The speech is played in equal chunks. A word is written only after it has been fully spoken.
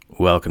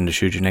Welcome to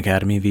Shujin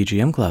Academy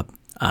VGM Club.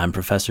 I'm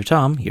Professor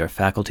Tom, your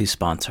faculty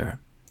sponsor.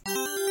 Say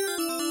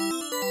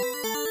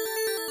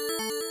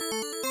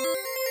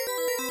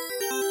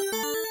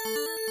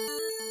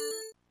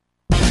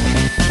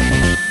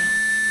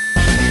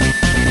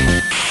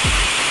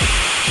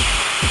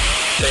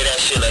that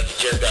shit like you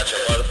just got your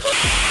motherfucker.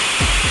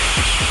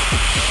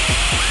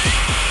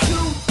 2,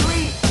 3.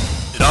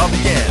 It all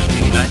began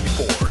in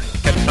 94,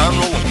 kept on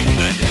rolling in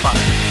 95.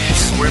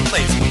 This is where it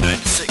plays in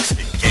 96. It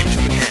came to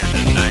an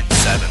end in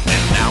 97,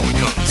 and now it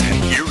comes,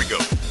 and here we go.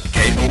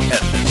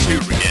 KOF is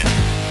here again.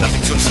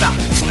 Nothing's gonna stop.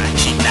 It's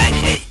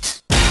 1998.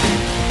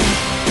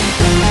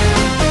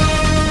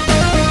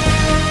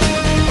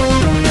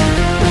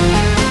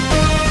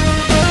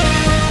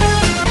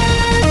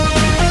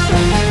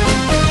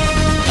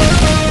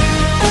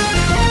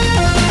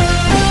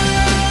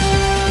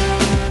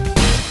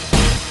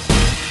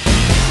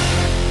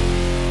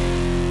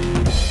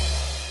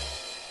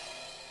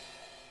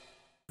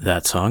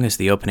 That song is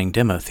the opening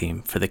demo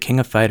theme for the King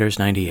of Fighters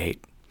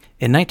 98.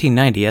 In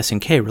 1990,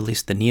 SNK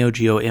released the Neo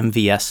Geo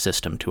MVS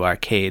system to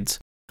arcades.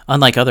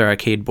 Unlike other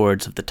arcade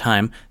boards of the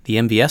time, the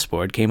MVS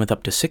board came with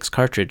up to 6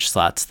 cartridge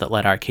slots that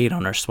let arcade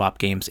owners swap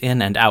games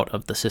in and out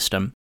of the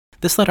system.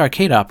 This let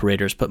arcade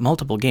operators put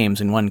multiple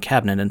games in one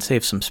cabinet and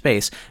save some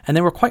space, and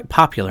they were quite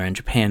popular in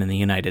Japan and the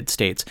United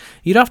States.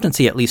 You'd often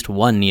see at least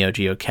one Neo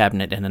Geo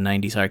cabinet in a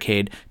 90s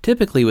arcade,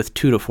 typically with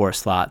 2 to 4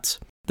 slots.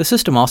 The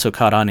system also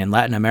caught on in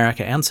Latin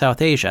America and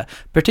South Asia,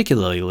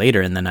 particularly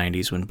later in the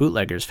 90s when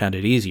bootleggers found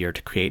it easier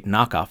to create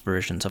knockoff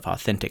versions of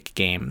authentic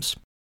games.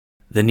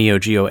 The Neo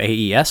Geo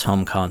AES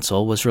home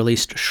console was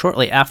released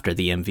shortly after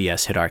the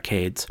MVS hit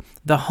arcades.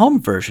 The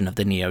home version of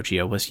the Neo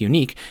Geo was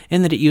unique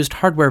in that it used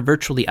hardware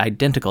virtually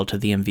identical to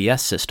the MVS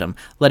system,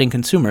 letting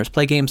consumers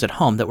play games at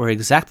home that were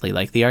exactly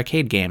like the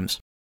arcade games.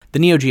 The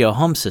Neo Geo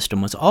home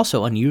system was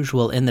also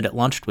unusual in that it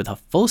launched with a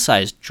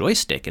full-sized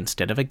joystick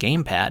instead of a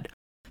gamepad.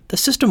 The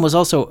system was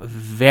also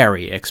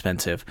very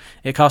expensive.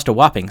 It cost a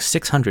whopping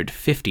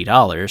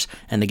 $650,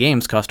 and the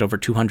games cost over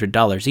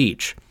 $200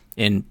 each.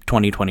 In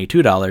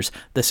 2022 dollars,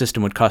 the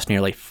system would cost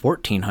nearly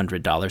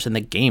 $1,400, and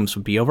the games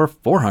would be over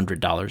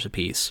 $400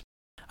 apiece.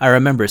 I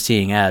remember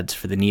seeing ads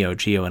for the Neo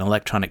Geo in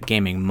Electronic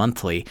Gaming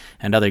Monthly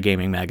and other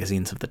gaming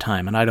magazines of the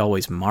time, and I'd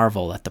always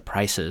marvel at the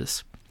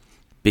prices.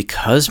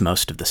 Because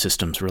most of the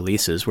system's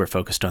releases were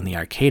focused on the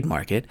arcade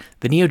market,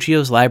 the Neo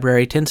Geo's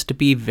library tends to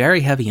be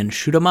very heavy in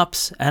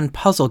shoot-'em-ups and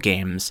puzzle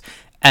games.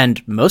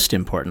 And most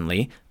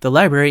importantly, the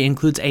library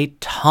includes a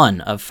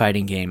ton of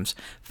fighting games.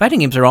 Fighting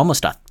games are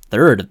almost a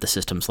third of the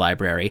system's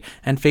library,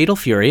 and Fatal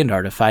Fury and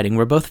Art of Fighting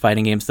were both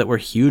fighting games that were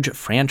huge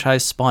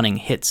franchise-spawning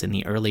hits in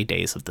the early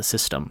days of the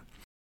system.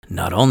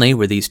 Not only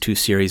were these two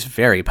series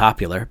very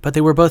popular, but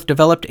they were both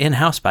developed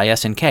in-house by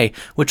SNK,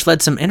 which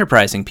led some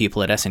enterprising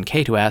people at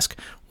SNK to ask,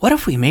 what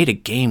if we made a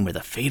game where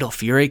the Fatal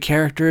Fury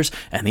characters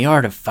and the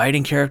Art of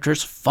Fighting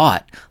characters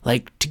fought,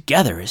 like,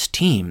 together as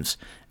teams?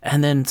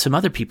 And then some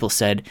other people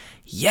said,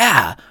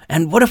 yeah,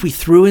 and what if we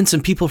threw in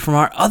some people from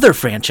our other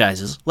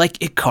franchises, like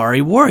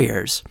Ikari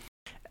Warriors?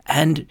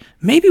 And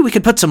maybe we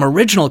could put some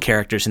original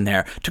characters in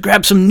there to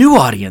grab some new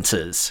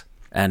audiences.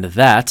 And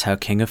that's how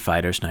King of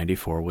Fighters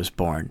 94 was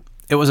born.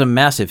 It was a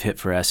massive hit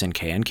for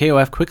SNK, and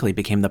KOF quickly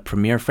became the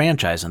premier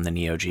franchise on the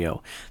Neo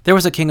Geo. There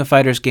was a King of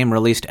Fighters game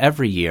released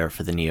every year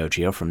for the Neo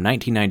Geo from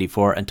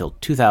 1994 until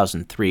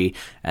 2003,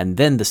 and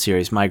then the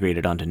series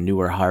migrated onto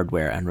newer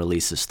hardware and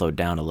releases slowed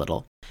down a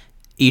little.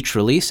 Each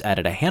release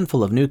added a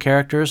handful of new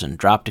characters and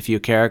dropped a few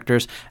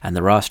characters, and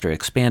the roster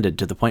expanded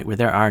to the point where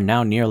there are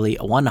now nearly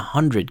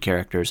 100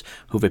 characters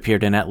who've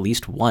appeared in at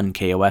least one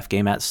KOF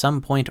game at some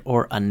point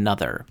or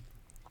another.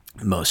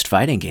 Most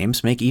fighting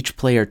games make each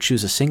player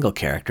choose a single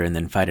character and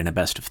then fight in a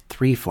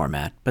best-of-3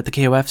 format, but the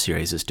KOF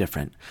series is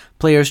different.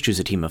 Players choose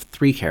a team of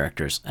 3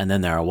 characters, and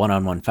then there are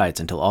one-on-one fights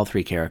until all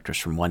 3 characters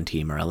from one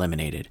team are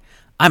eliminated.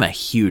 I'm a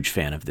huge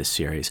fan of this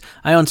series.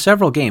 I own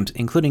several games,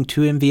 including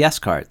 2 MVS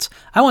cards.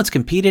 I once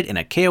competed in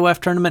a KOF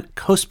tournament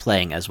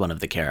cosplaying as one of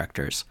the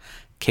characters.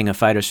 King of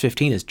Fighters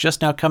 15 is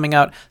just now coming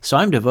out, so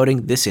I'm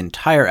devoting this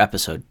entire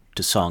episode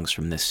to songs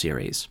from this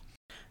series.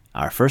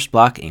 Our first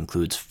block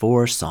includes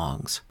 4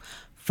 songs.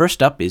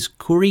 First up is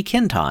Kuri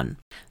Kintan.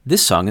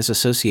 This song is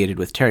associated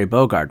with Terry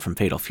Bogard from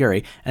Fatal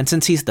Fury, and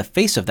since he's the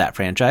face of that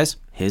franchise,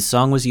 his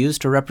song was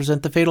used to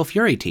represent the Fatal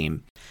Fury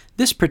team.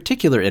 This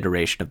particular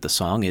iteration of the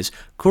song is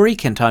Kuri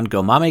Kintan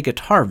Gomame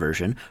guitar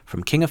version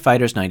from King of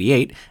Fighters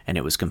 98, and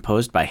it was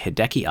composed by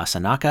Hideki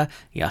Asanaka,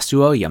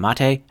 Yasuo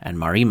Yamate, and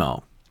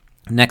Marimo.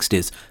 Next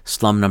is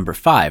Slum Number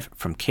 5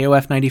 from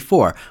KOF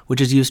 94,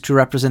 which is used to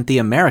represent the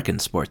American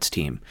sports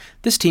team.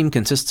 This team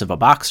consists of a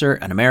boxer,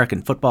 an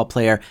American football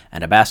player,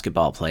 and a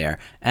basketball player,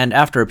 and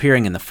after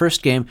appearing in the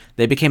first game,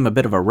 they became a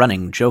bit of a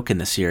running joke in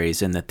the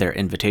series in that their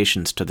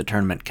invitations to the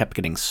tournament kept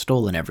getting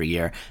stolen every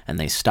year, and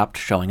they stopped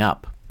showing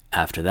up.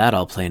 After that,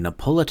 I'll play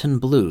Napolitan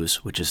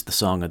Blues, which is the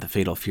song of the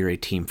Fatal Fury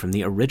team from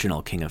the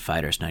original King of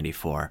Fighters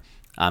 94.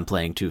 I'm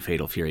playing 2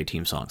 Fatal Fury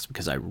team songs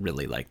because I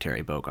really like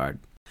Terry Bogard.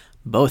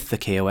 Both the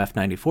KOF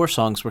 94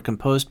 songs were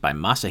composed by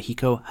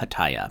Masahiko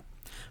Hataya.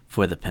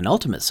 For the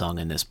penultimate song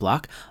in this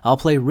block, I'll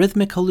play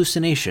Rhythmic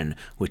Hallucination,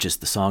 which is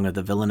the song of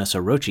the villainous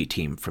Orochi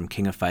team from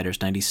King of Fighters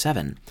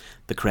 97.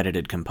 The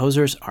credited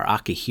composers are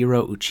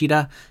Akihiro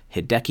Uchida,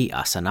 Hideki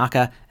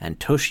Asanaka, and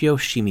Toshio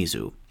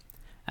Shimizu.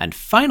 And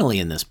finally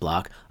in this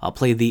block, I'll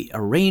play the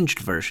arranged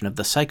version of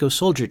the Psycho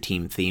Soldier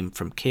Team theme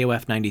from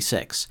KOF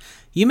 96.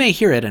 You may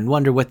hear it and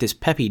wonder what this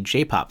peppy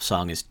J-pop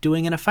song is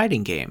doing in a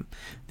fighting game.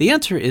 The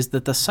answer is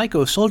that the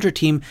Psycho Soldier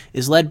Team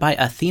is led by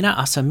Athena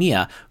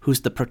Asamiya,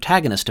 who's the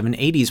protagonist of an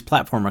 80s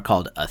platformer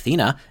called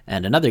Athena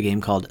and another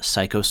game called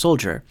Psycho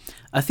Soldier.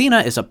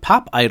 Athena is a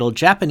pop idol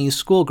Japanese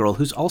schoolgirl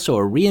who's also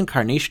a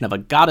reincarnation of a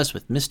goddess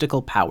with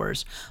mystical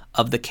powers.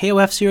 Of the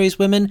KOF series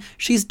women,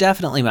 she's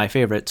definitely my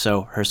favorite,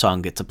 so her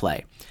song gets a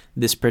play.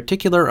 This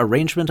particular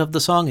arrangement of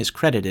the song is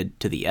credited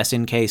to the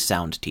SNK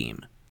sound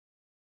team.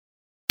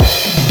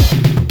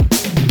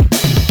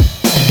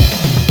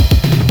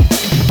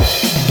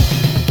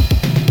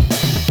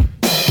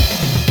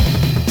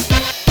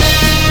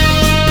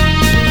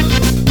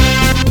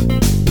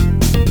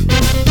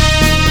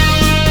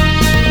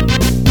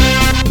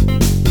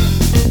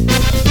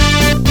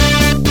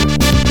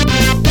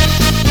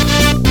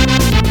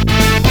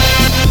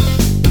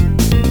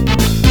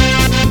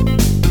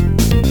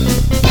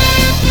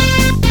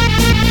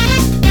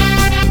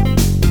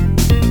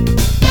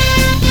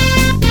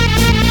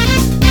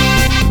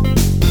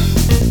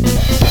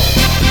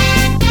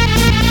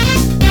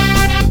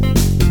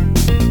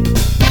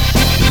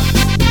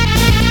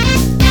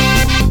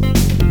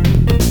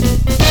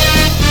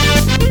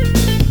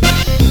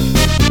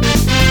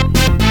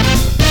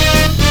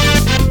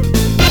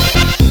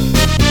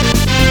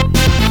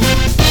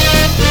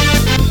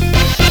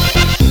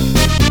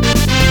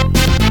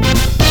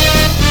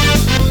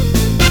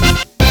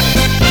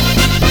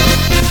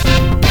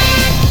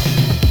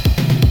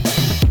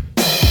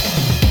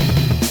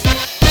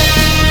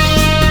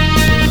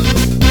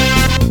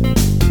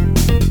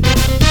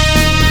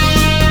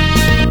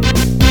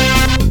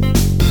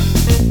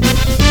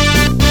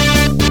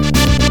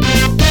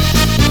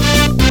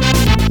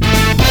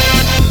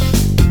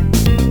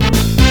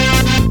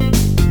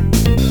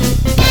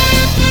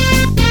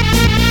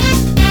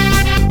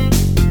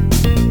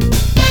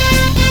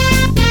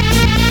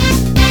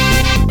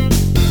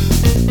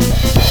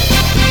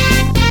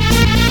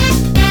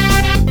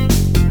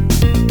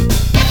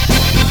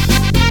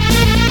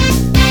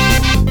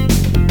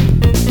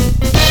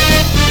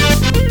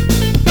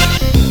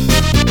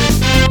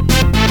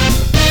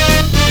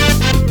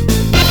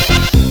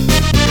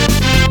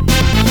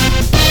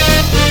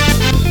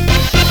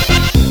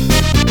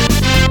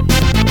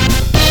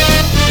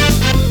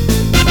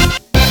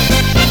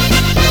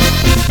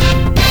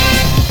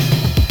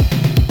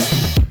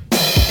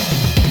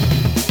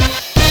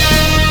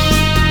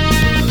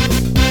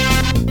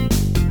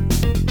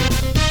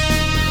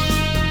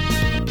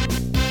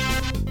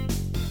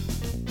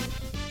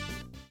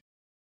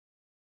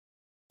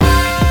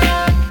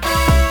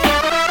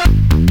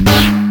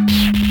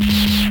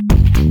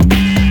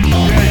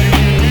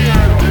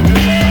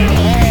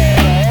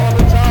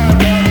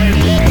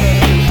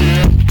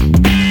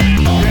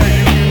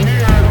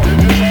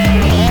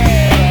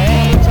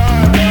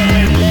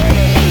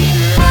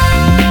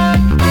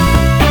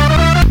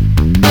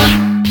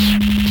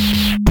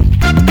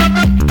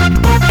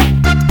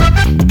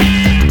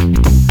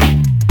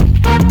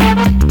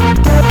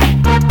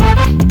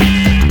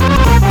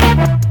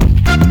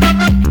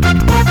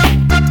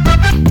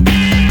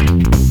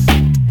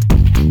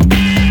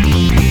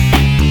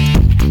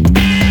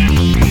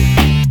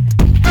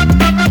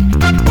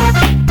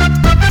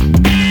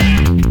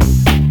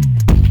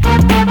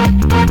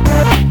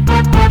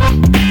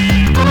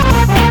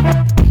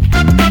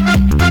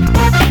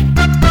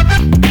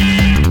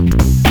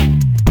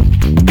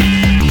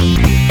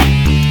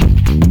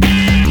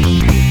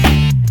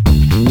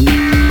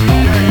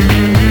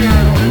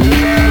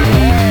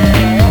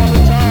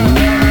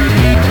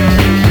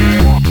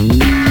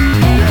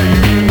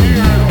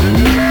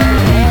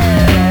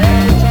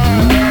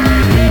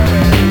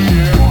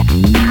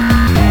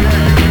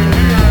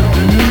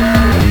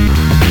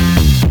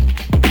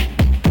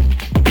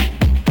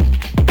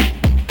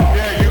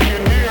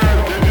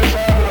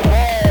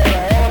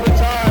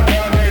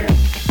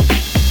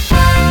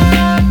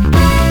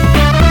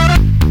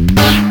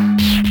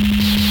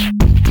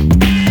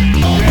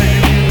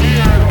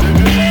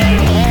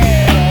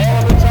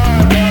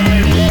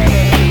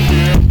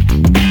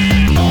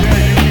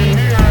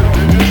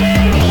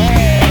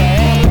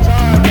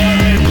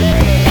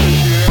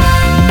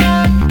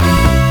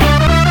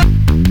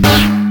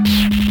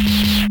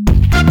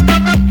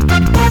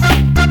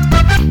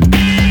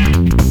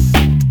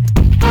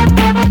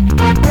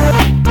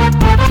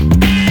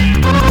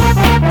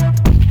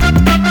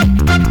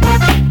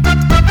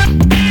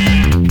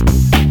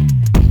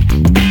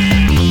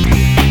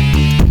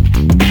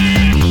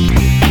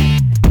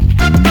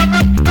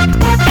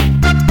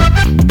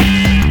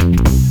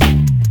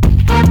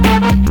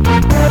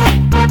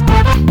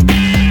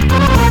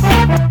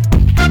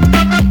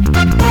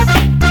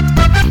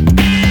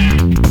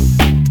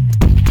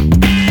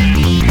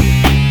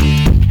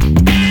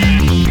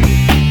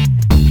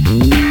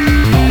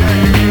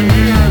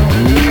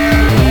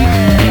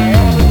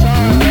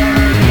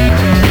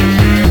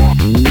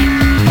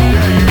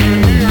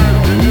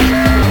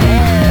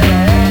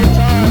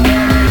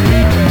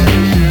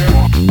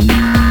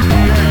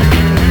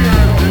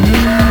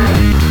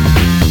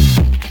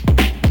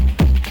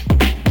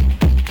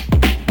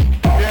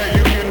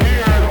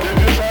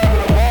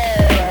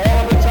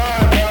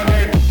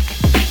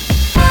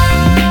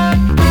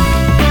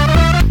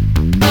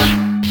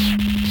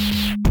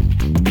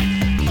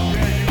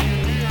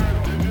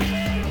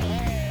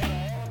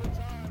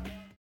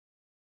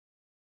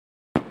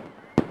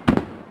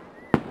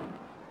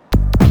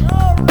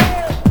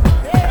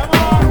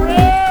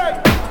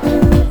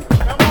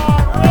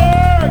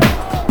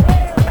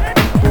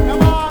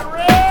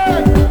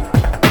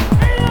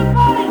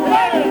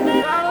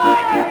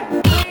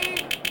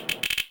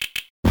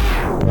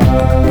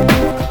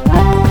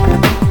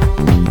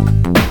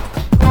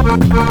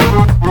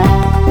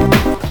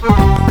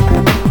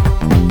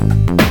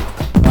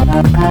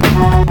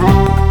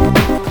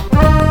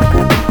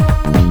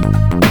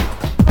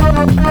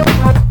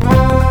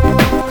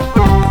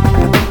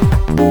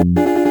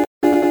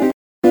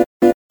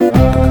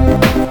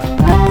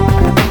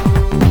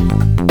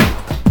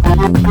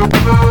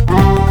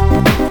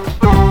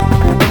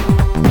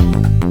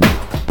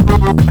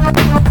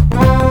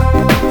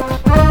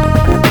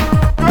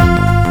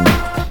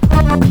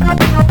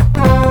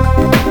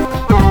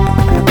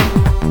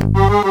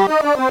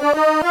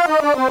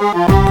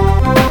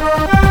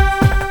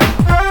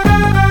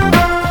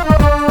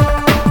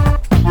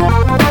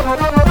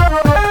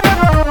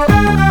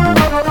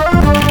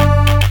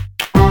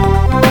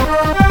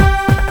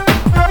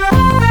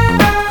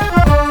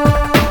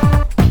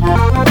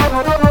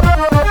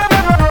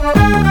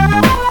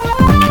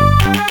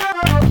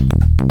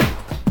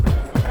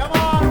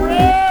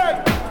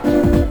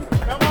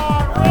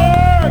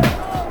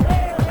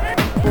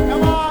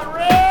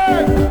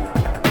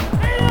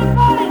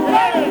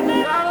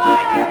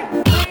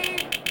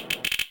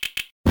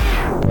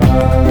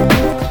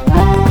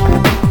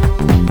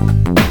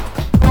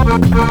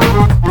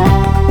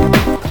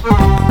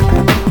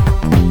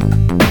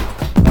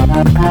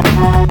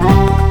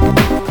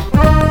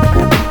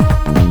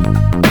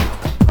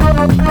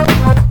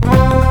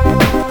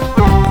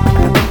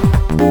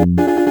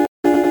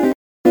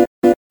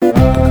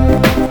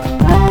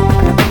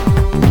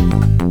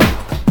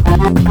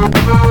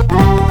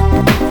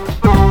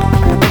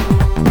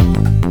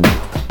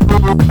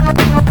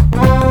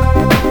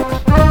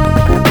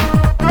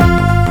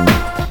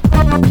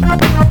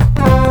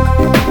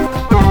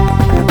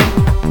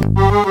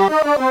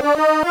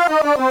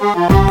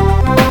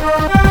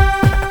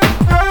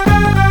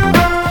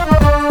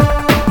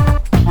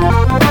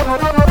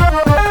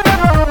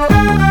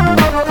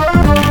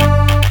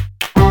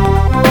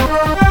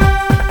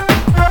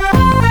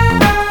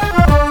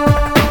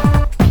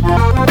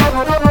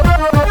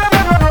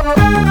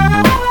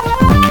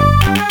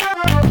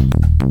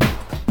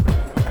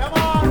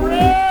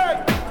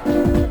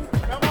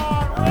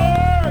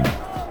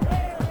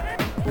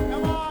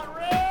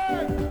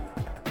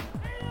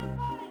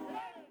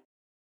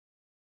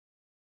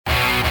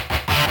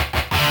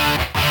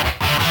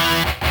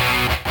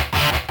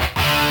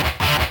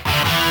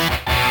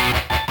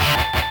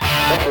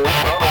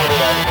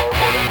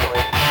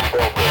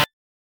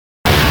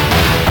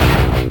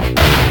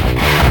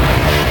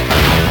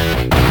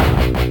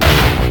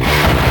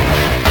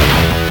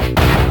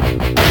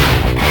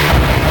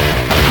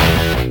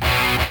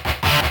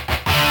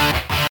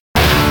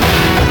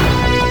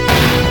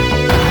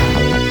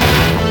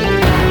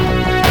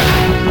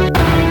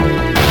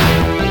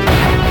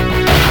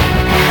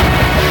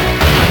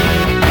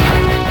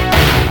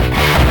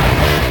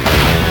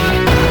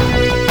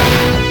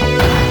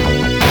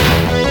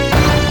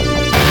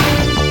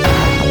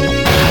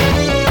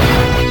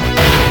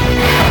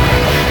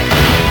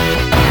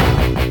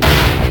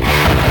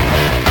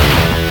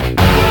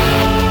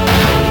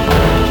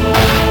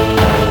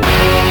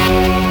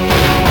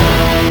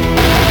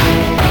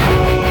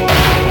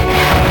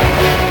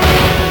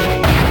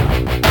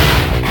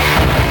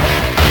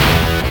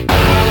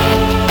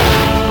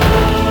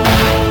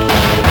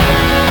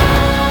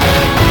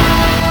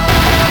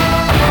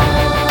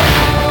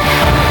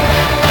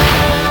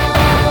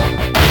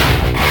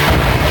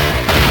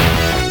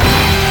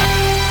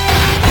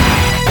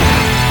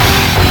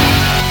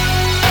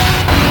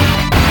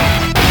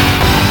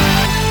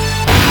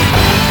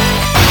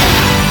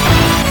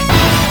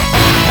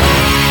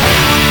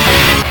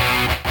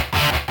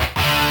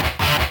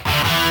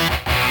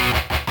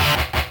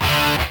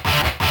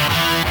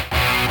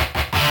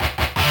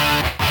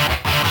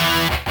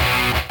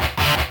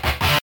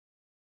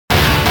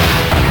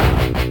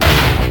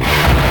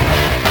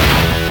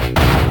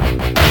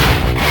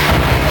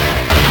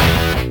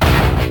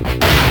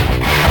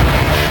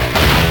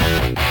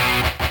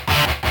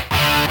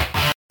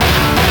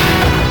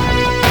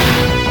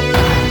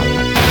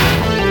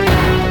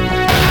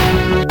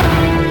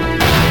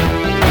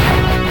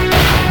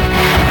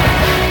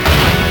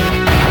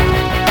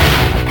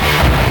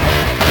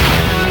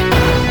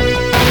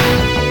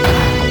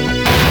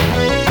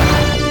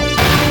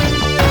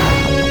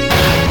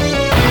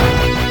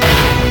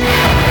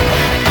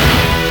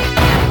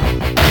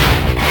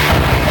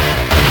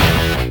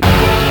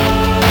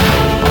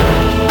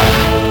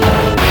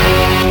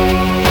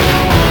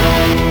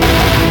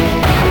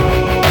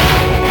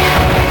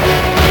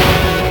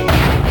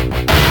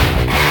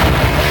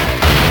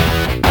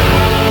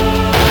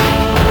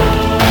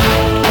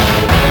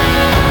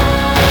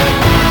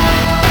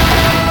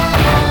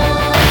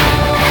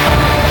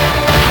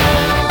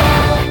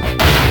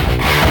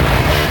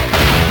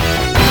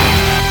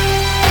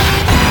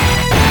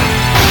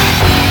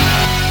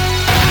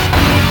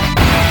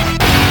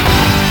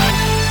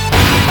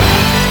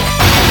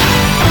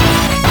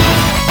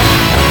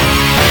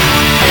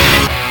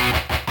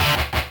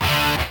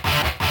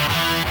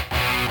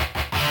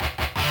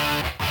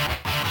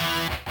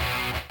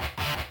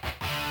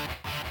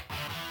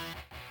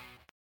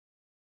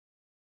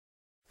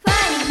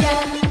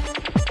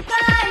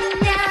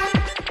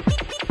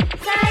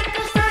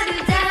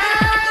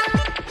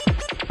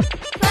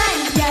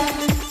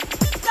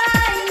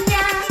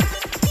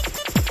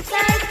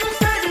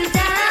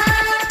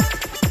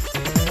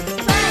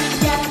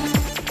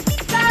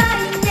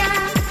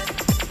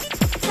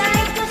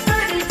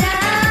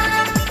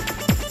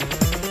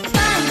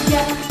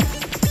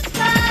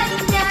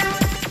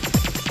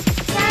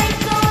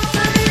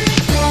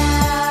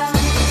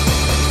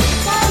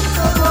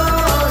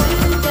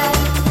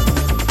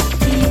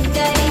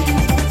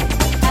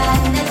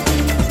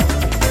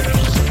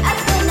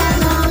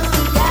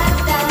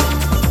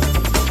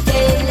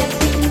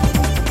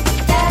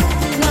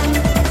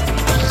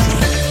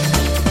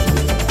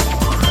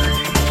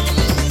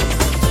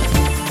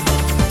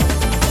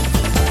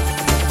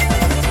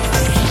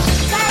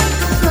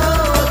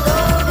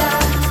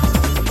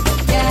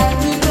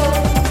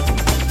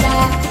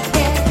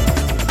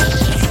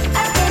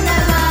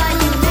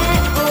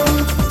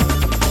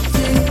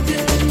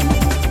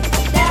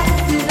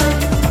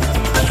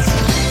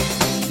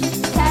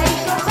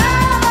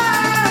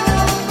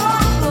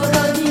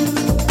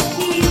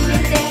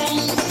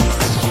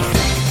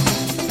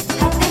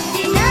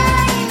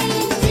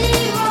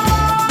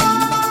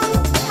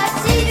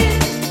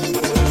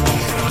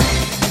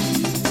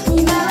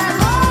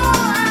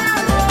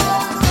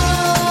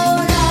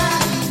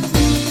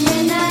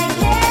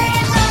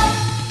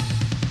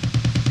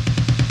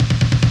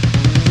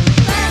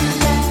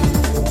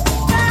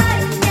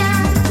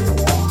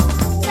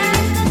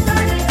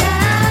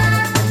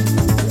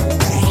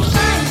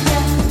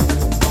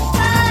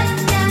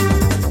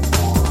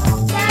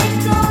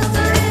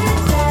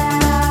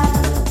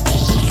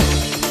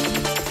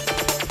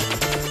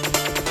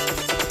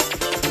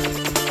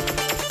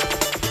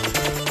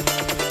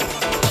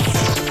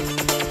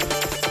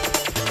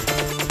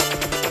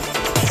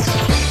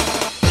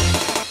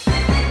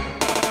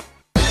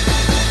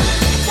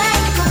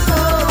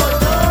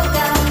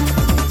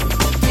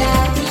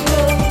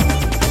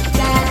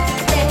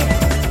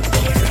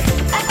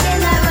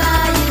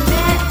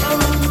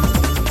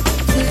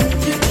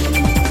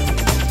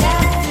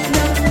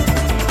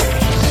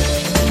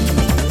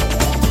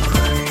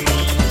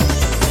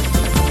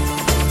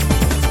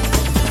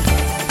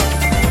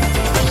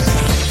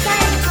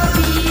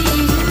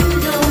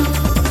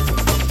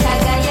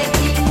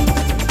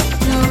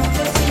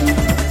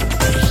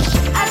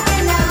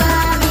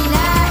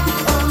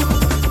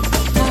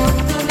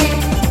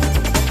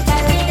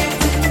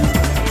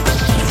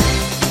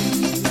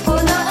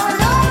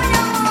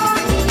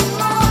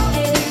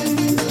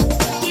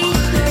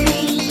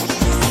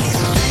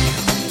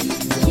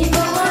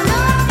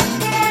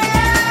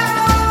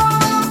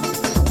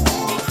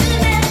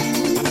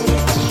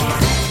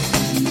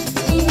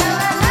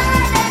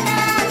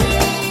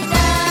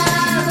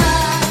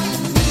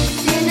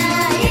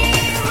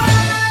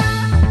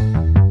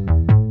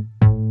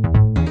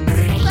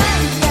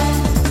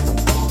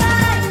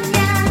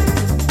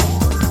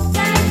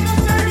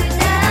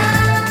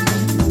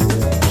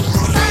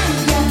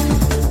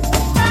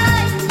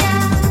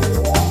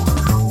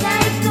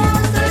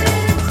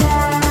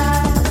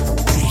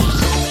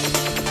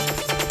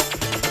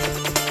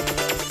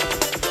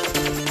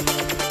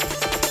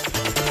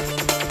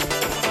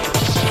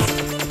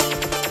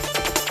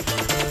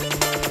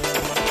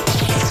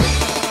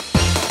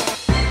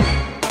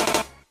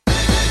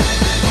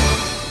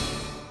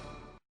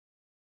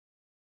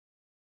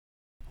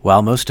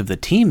 While most of the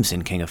teams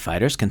in King of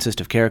Fighters consist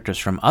of characters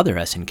from other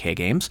SNK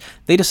games,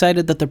 they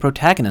decided that the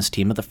protagonist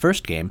team of the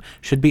first game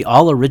should be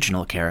all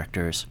original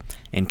characters.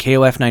 In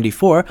KOF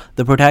 94,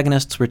 the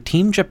protagonists were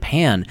Team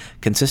Japan,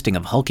 consisting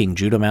of hulking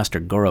Judo Master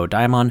Goro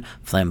Daimon,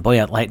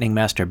 flamboyant Lightning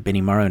Master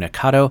Benimaru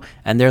Nikado,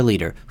 and their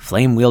leader,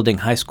 flame-wielding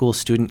high school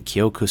student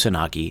Kyo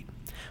Kusanagi.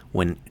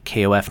 When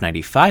KOF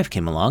 95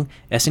 came along,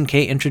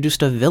 SNK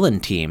introduced a villain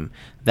team.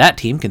 That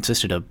team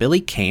consisted of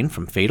Billy Kane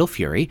from Fatal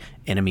Fury,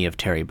 enemy of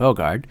Terry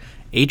Bogard,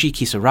 Eiji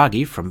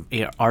Kisaragi from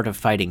Art of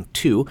Fighting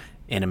 2,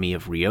 enemy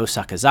of Ryo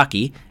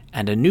Sakazaki,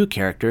 and a new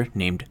character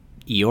named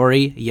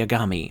Iori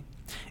Yagami.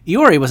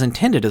 Iori was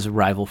intended as a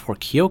rival for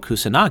Kyo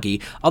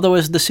Kusanagi, although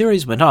as the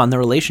series went on, the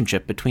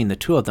relationship between the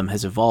two of them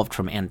has evolved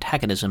from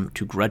antagonism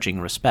to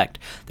grudging respect.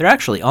 They're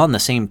actually on the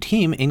same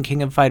team in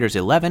King of Fighters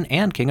 11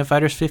 and King of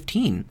Fighters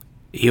 15.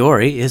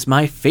 Iori is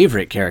my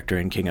favorite character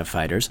in King of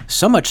Fighters,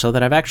 so much so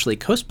that I've actually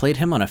cosplayed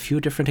him on a few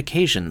different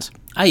occasions.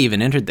 I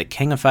even entered the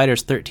King of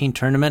Fighters 13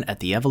 tournament at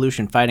the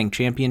Evolution Fighting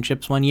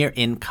Championships one year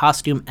in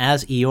costume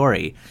as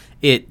Iori.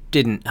 It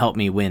didn't help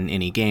me win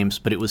any games,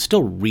 but it was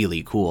still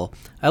really cool.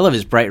 I love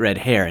his bright red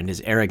hair and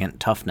his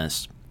arrogant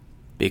toughness.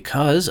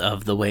 Because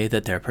of the way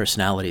that their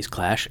personalities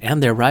clash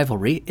and their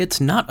rivalry, it's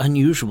not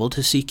unusual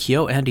to see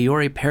Kyo and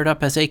Iori paired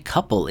up as a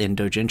couple in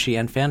doujinshi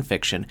and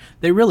fanfiction.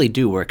 They really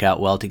do work out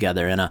well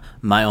together in a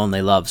my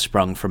only love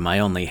sprung from my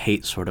only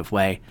hate sort of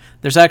way.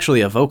 There's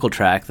actually a vocal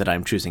track that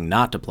I'm choosing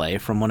not to play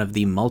from one of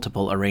the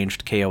multiple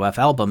arranged KOF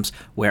albums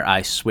where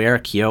I swear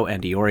Kyo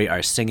and Iori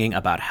are singing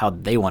about how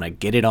they want to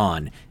get it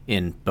on,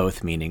 in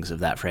both meanings of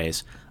that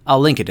phrase. I'll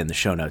link it in the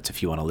show notes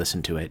if you want to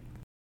listen to it.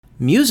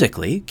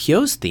 Musically,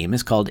 Kyo's theme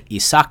is called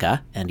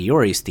Isaka, and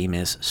Iori's theme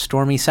is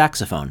Stormy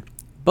Saxophone.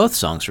 Both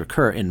songs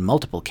recur in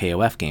multiple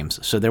KOF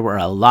games, so there were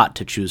a lot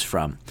to choose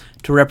from.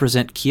 To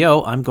represent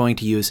Kyo, I'm going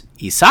to use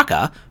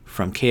Isaka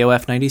from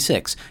KOF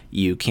 96.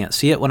 You can't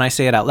see it when I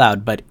say it out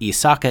loud, but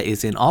Isaka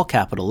is in all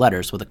capital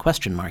letters with a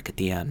question mark at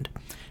the end.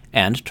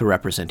 And to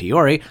represent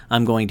Iori,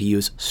 I'm going to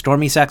use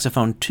Stormy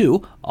Saxophone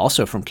 2,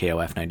 also from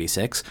KOF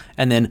 96,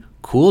 and then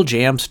Cool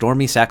Jam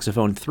Stormy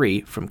Saxophone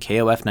 3 from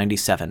KOF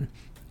 97.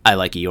 I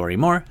like Iori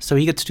more, so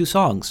he gets 2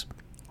 songs.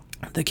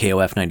 The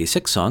KOF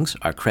 96 songs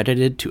are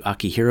credited to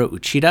Akihiro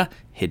Uchida,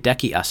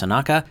 Hideki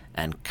Asanaka,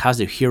 and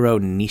Kazuhiro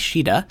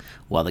Nishida,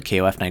 while the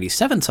KOF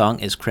 97 song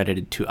is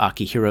credited to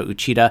Akihiro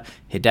Uchida,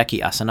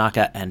 Hideki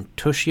Asanaka, and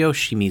Toshio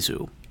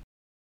Shimizu.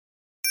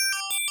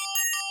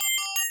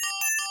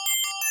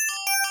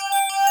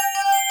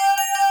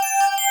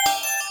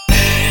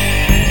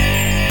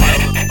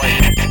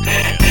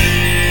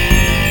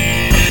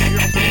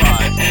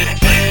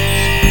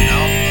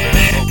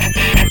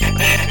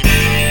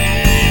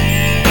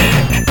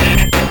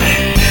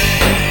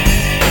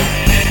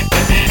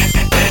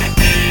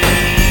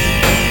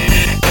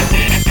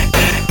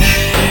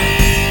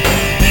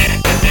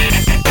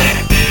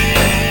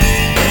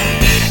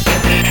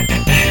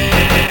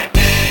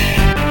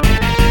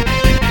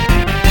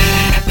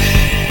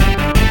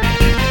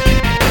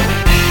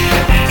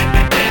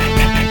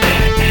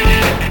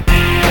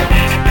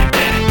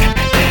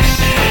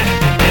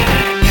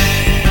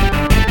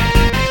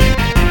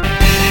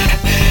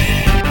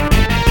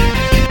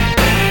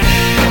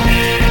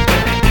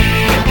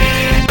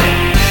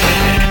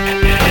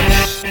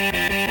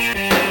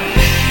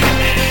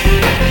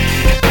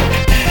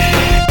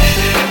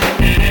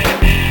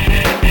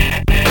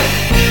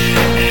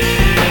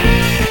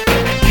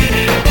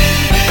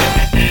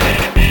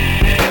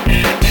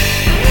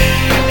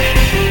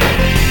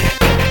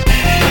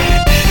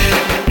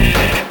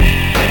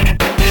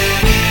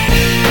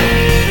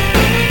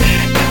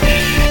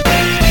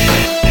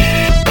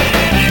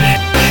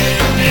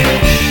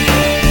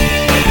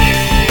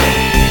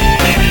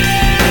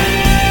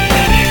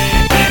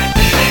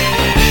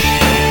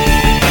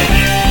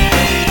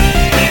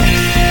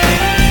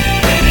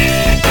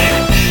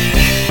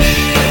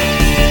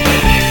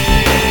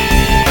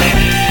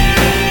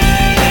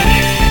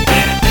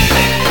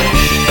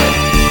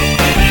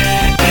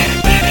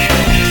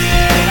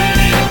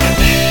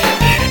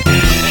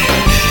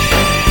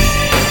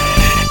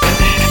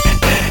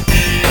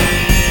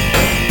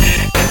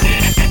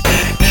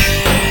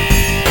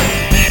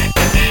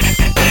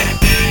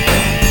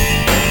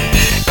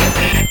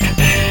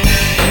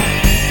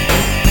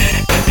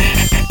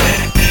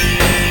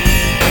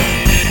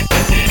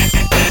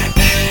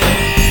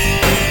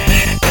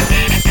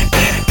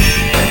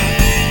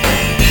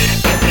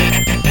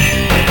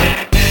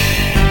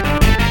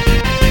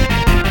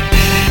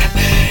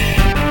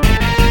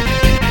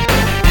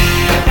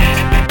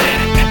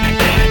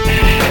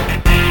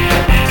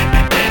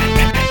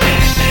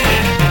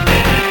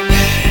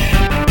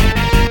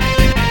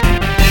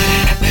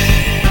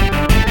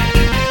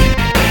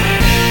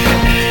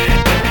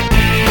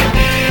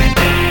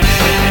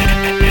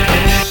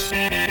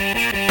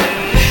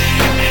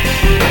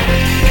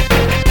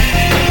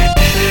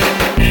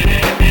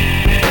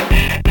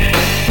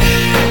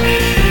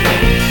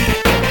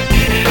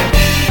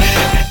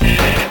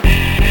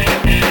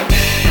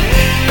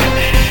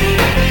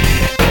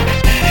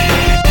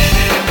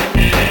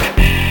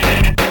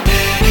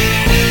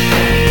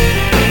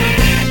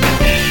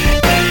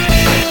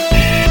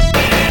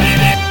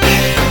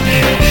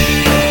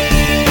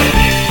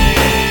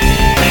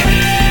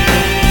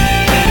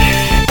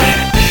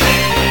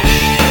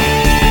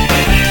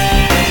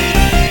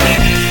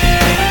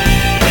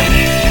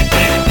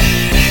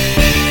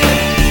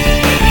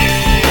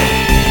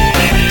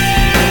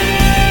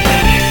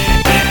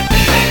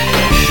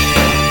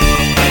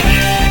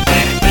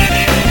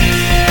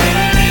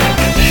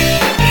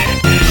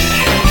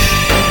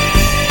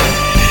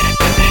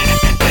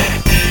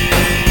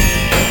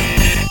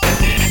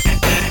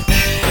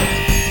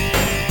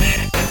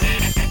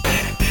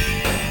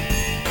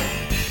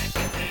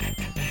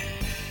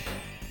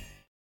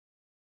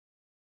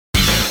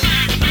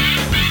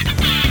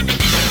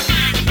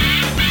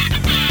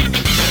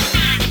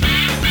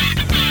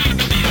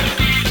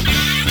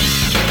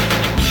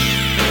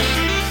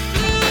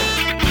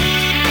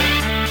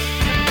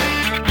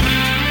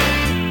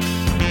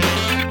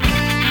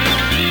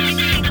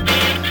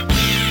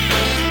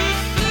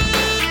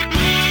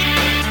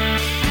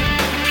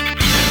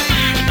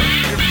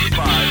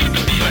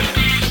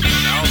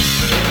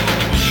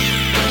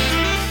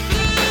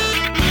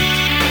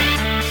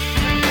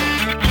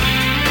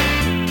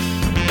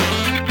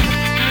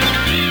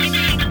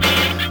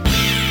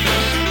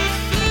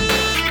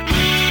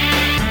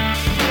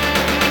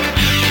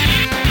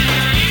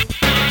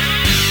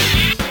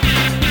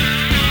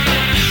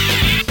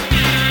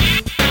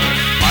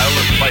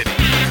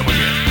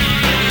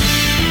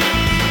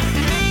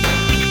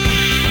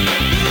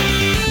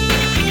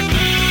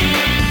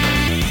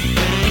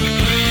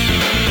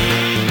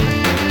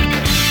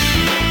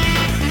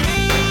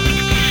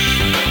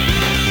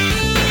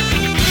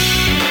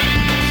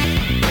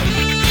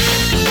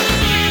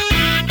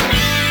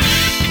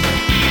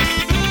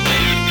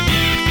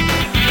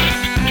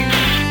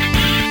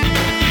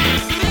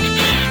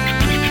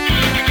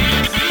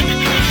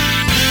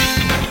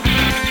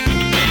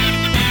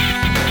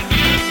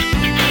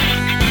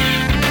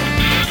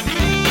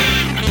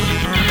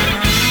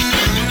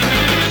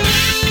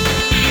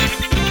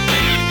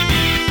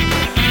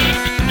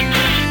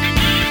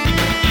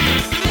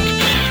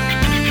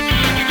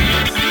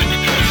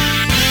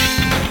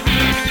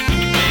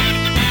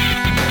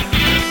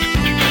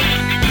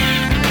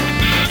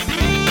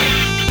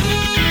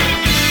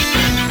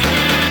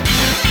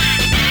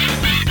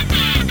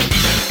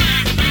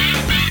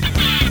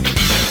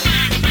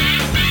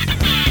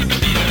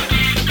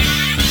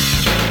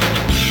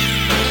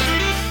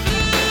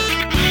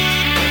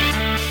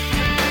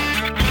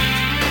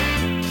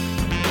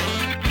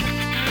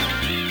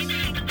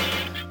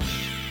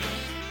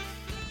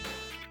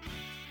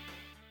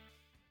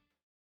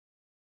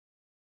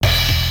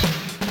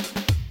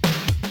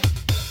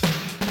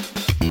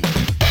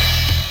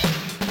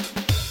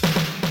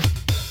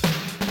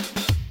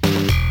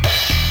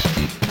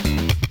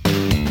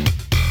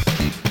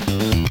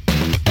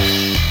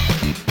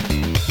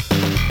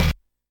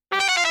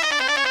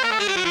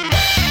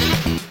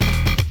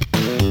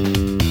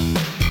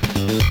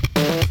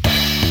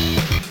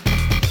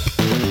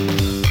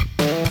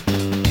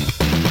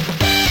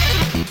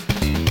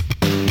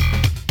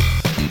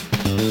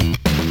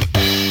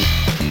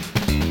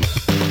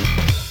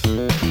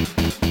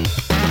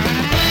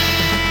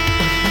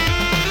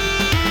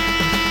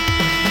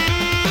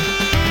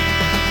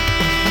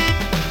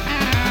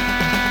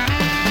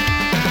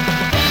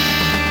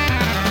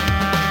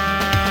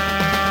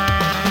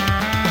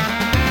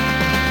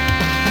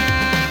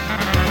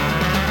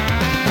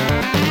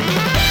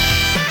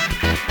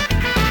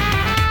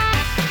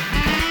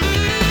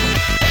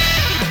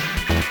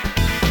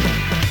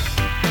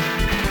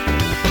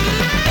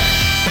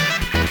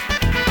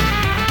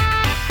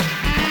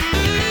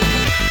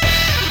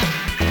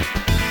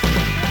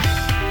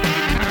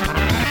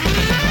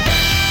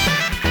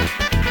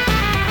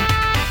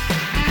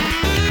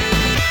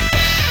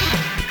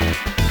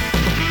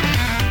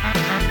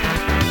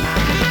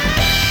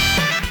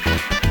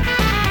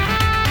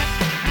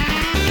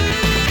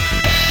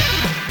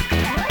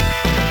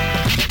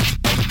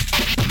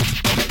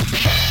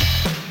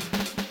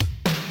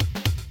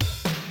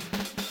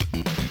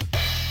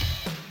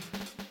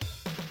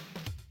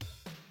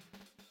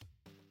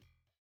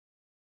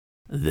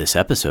 This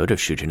episode of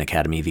Shujin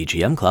Academy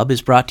VGM Club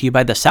is brought to you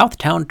by the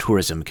Southtown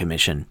Tourism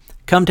Commission.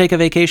 Come take a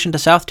vacation to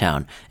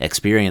Southtown,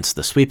 experience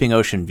the sweeping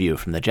ocean view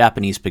from the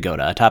Japanese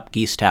pagoda atop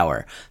Geese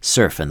Tower,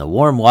 surf in the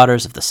warm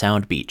waters of the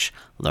Sound Beach,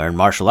 learn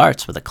martial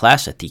arts with a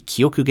class at the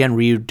Kyokugen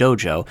Ryu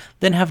Dojo,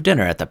 then have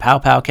dinner at the Pow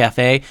Pow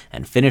Cafe,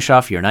 and finish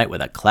off your night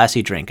with a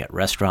classy drink at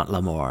Restaurant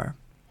L'Amour.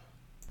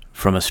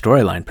 From a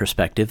storyline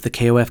perspective, the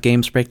KOF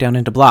games break down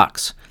into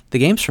blocks. The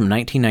games from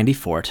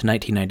 1994 to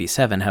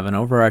 1997 have an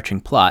overarching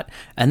plot,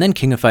 and then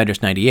King of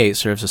Fighters 98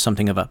 serves as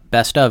something of a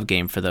best-of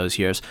game for those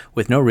years,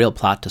 with no real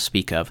plot to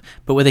speak of,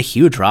 but with a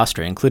huge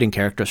roster including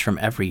characters from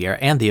every year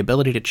and the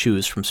ability to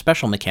choose from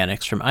special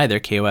mechanics from either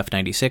KOF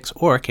 96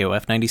 or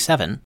KOF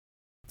 97.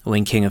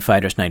 When King of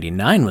Fighters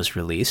 99 was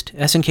released,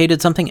 SNK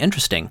did something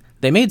interesting.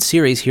 They made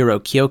series hero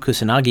Kyo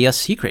Kusanagi a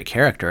secret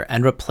character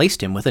and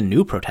replaced him with a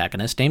new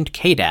protagonist named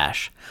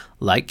K-Dash.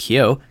 Like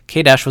Kyo,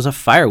 K-Dash was a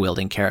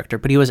fire-wielding character,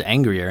 but he was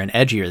angrier and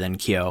edgier than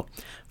Kyo.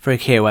 For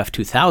KOF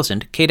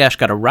 2000, K-Dash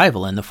got a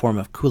rival in the form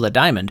of Kula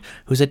Diamond,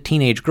 who's a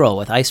teenage girl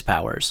with ice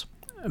powers.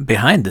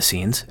 Behind the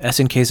scenes,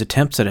 SNK's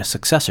attempts at a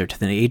successor to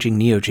the aging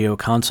Neo Geo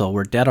console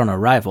were dead on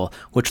arrival,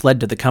 which led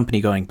to the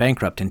company going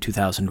bankrupt in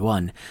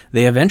 2001.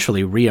 They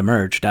eventually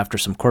re-emerged after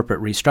some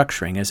corporate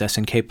restructuring as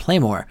SNK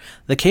Playmore.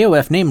 The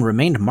KOF name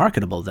remained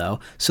marketable,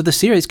 though, so the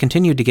series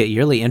continued to get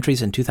yearly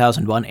entries in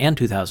 2001 and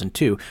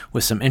 2002,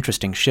 with some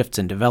interesting shifts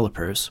in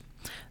developers.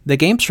 The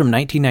games from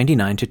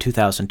 1999 to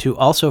 2002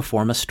 also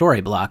form a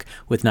story block,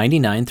 with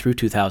 99 through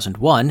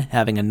 2001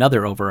 having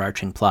another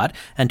overarching plot,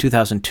 and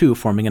 2002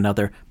 forming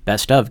another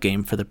best-of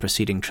game for the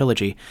preceding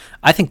trilogy.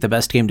 I think the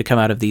best game to come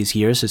out of these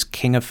years is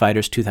King of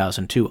Fighters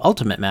 2002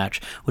 Ultimate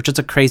Match, which is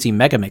a crazy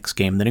Megamix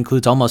game that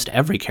includes almost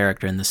every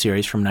character in the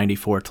series from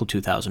 94 till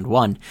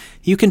 2001.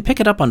 You can pick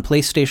it up on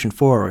PlayStation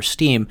 4 or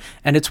Steam,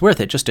 and it's worth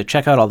it just to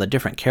check out all the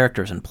different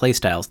characters and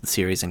playstyles the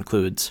series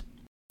includes.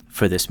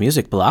 For this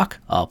music block,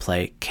 I'll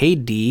play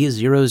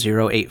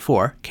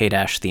KD0084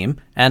 K-Dash theme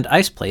and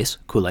Ice Place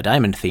Kula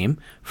Diamond theme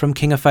from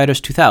King of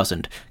Fighters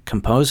 2000,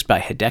 composed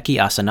by Hideki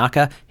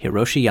Asanaka,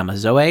 Hiroshi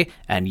Yamazoe,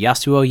 and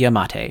Yasuo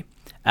Yamate.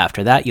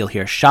 After that, you'll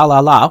hear Sha La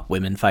La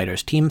Women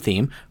Fighters team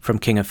theme from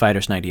King of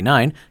Fighters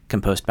 99,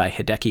 composed by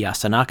Hideki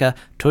Asanaka,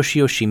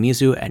 Toshio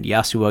Shimizu, and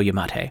Yasuo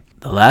Yamate.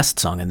 The last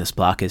song in this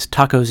block is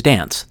Taco's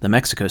Dance, the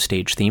Mexico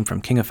stage theme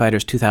from King of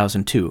Fighters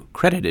 2002,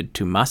 credited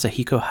to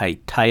Masahiko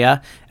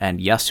Haitaya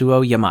and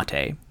Yasuo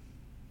Yamate.